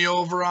find me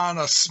over on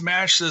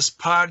Smash This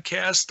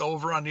Podcast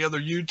over on the other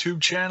YouTube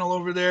channel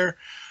over there.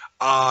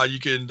 You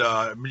can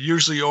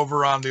usually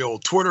over on the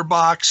old Twitter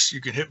box.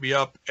 You can hit me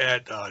up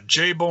at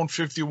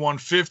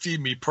Jaybone5150.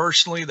 Me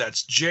personally,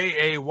 that's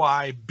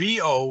Jaybone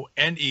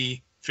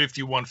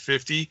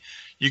 5150.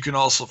 You can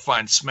also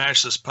find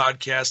Smash This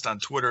Podcast on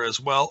Twitter as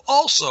well.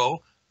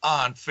 Also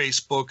on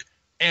Facebook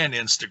and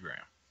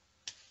Instagram.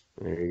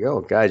 There you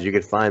go. Guys, you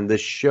can find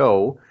this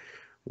show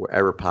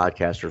wherever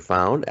podcasts are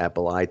found: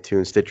 Apple,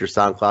 iTunes, Stitcher,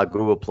 SoundCloud,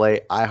 Google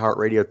Play,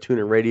 iHeartRadio,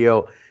 TuneIn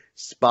Radio,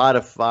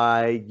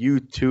 Spotify,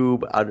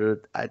 YouTube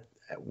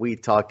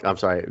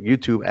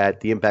YouTube at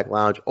The Impact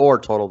Lounge or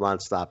Total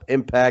Nonstop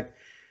Impact.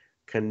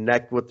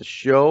 Connect with the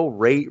show,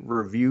 rate,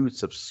 review,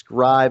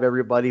 subscribe,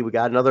 everybody. We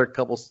got another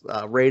couple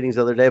ratings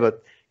the other day,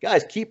 but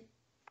guys, keep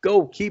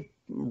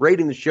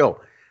rating the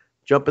show.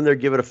 Jump in there,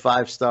 give it a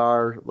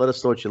 5-star. Let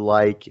us know what you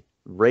like.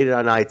 Rate it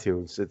on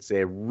iTunes. It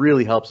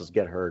really helps us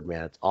get heard,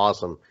 man. It's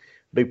awesome.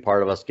 Big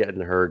part of us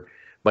getting heard.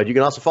 But you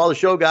can also follow the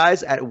show,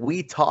 guys, at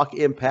We Talk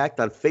Impact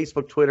on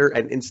Facebook, Twitter,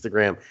 and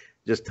Instagram.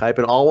 Just type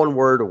in all one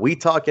word, We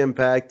Talk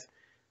Impact.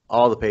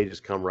 All the pages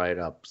come right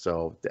up.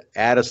 So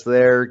add us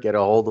there, get a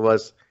hold of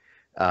us.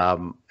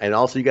 And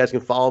also you guys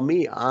can follow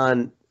me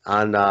on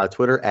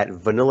Twitter at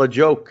Vanilla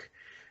Joke.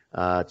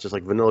 It's just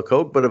like Vanilla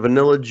Coke, but a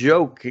Vanilla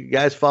Joke. You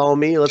guys follow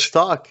me. Let's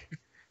talk.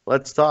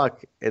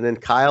 And then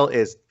Kyle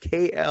is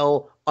KL_TNI.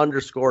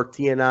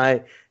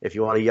 If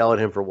you want to yell at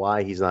him for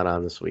why he's not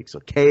on this week. So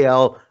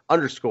KL_TNI.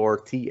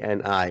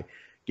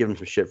 Give him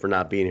some shit for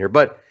not being here.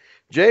 But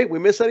Jay, we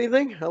miss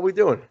anything? How we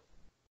doing?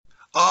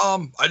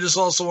 I just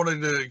also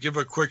wanted to give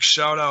a quick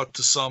shout out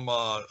to some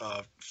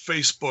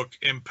Facebook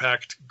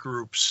Impact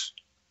groups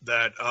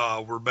that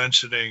were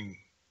mentioning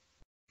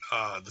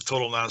the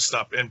Total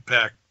Nonstop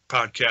Impact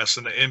podcast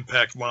and the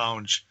Impact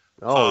Lounge.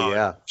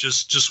 Yeah.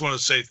 Just want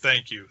to say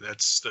thank you.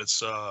 That's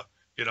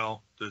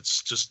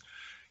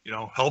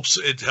helps.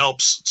 It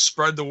helps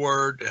spread the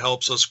word. It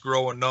helps us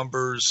grow in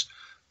numbers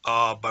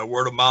by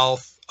word of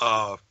mouth.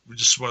 We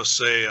just want to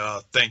say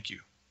thank you.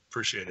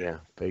 Appreciate it. Yeah,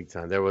 big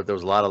time. There was a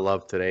lot of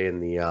love today in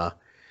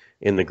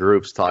the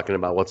groups talking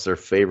about what's their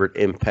favorite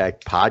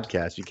Impact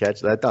podcast. You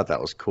catch that? I thought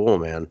that was cool,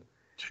 man.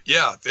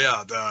 Yeah.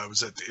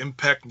 Was it the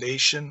Impact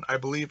Nation, I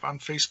believe, on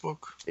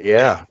Facebook?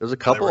 Yeah, there's a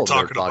couple of them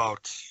talking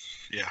about.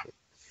 Yeah.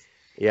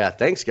 Yeah,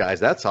 thanks, guys.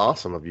 That's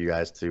awesome of you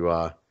guys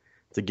to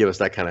give us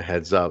that kind of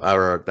heads up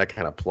or that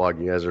kind of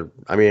plug. You guys are.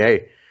 I mean,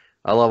 hey,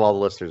 I love all the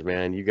listeners,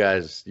 man. You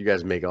guys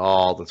make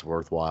all that's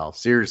worthwhile.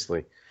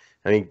 Seriously.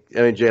 I mean,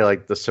 Jay,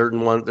 like there's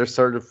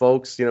certain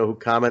folks, you know, who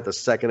comment the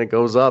second it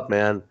goes up,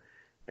 man,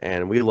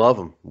 and we love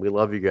them. We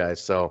love you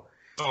guys. So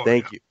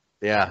thank you.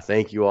 Yeah,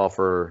 thank you all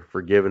for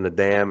giving a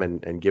damn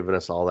and giving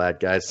us all that,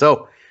 guys.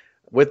 So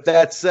with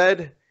that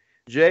said,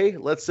 Jay,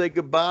 let's say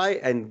goodbye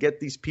and get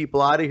these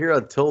people out of here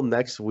until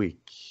next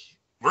week.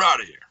 We're out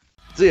of here.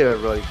 See you,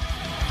 everybody.